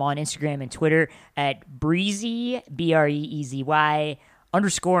then I'm on Instagram and Twitter at Breezy, BREEZY __F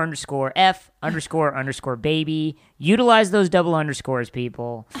 __baby. Utilize those double underscores,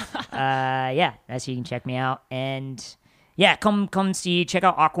 people. That's how you can check me out. And yeah, come check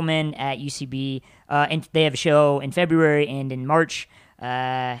out Aquaman at UCB. And they have a show in February and in March.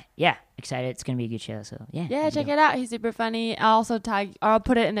 Excited. It's gonna be a good show. So yeah, check it out. He's super funny. I'll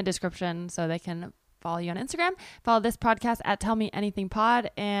put it in the description so they can follow you on Instagram. Follow this podcast at Tell Me Anything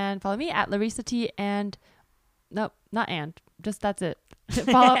Pod, and follow me at Larissa T. And nope, not and. Just that's it.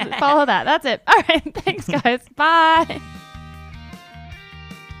 Follow that. That's it. All right. Thanks, guys. Bye.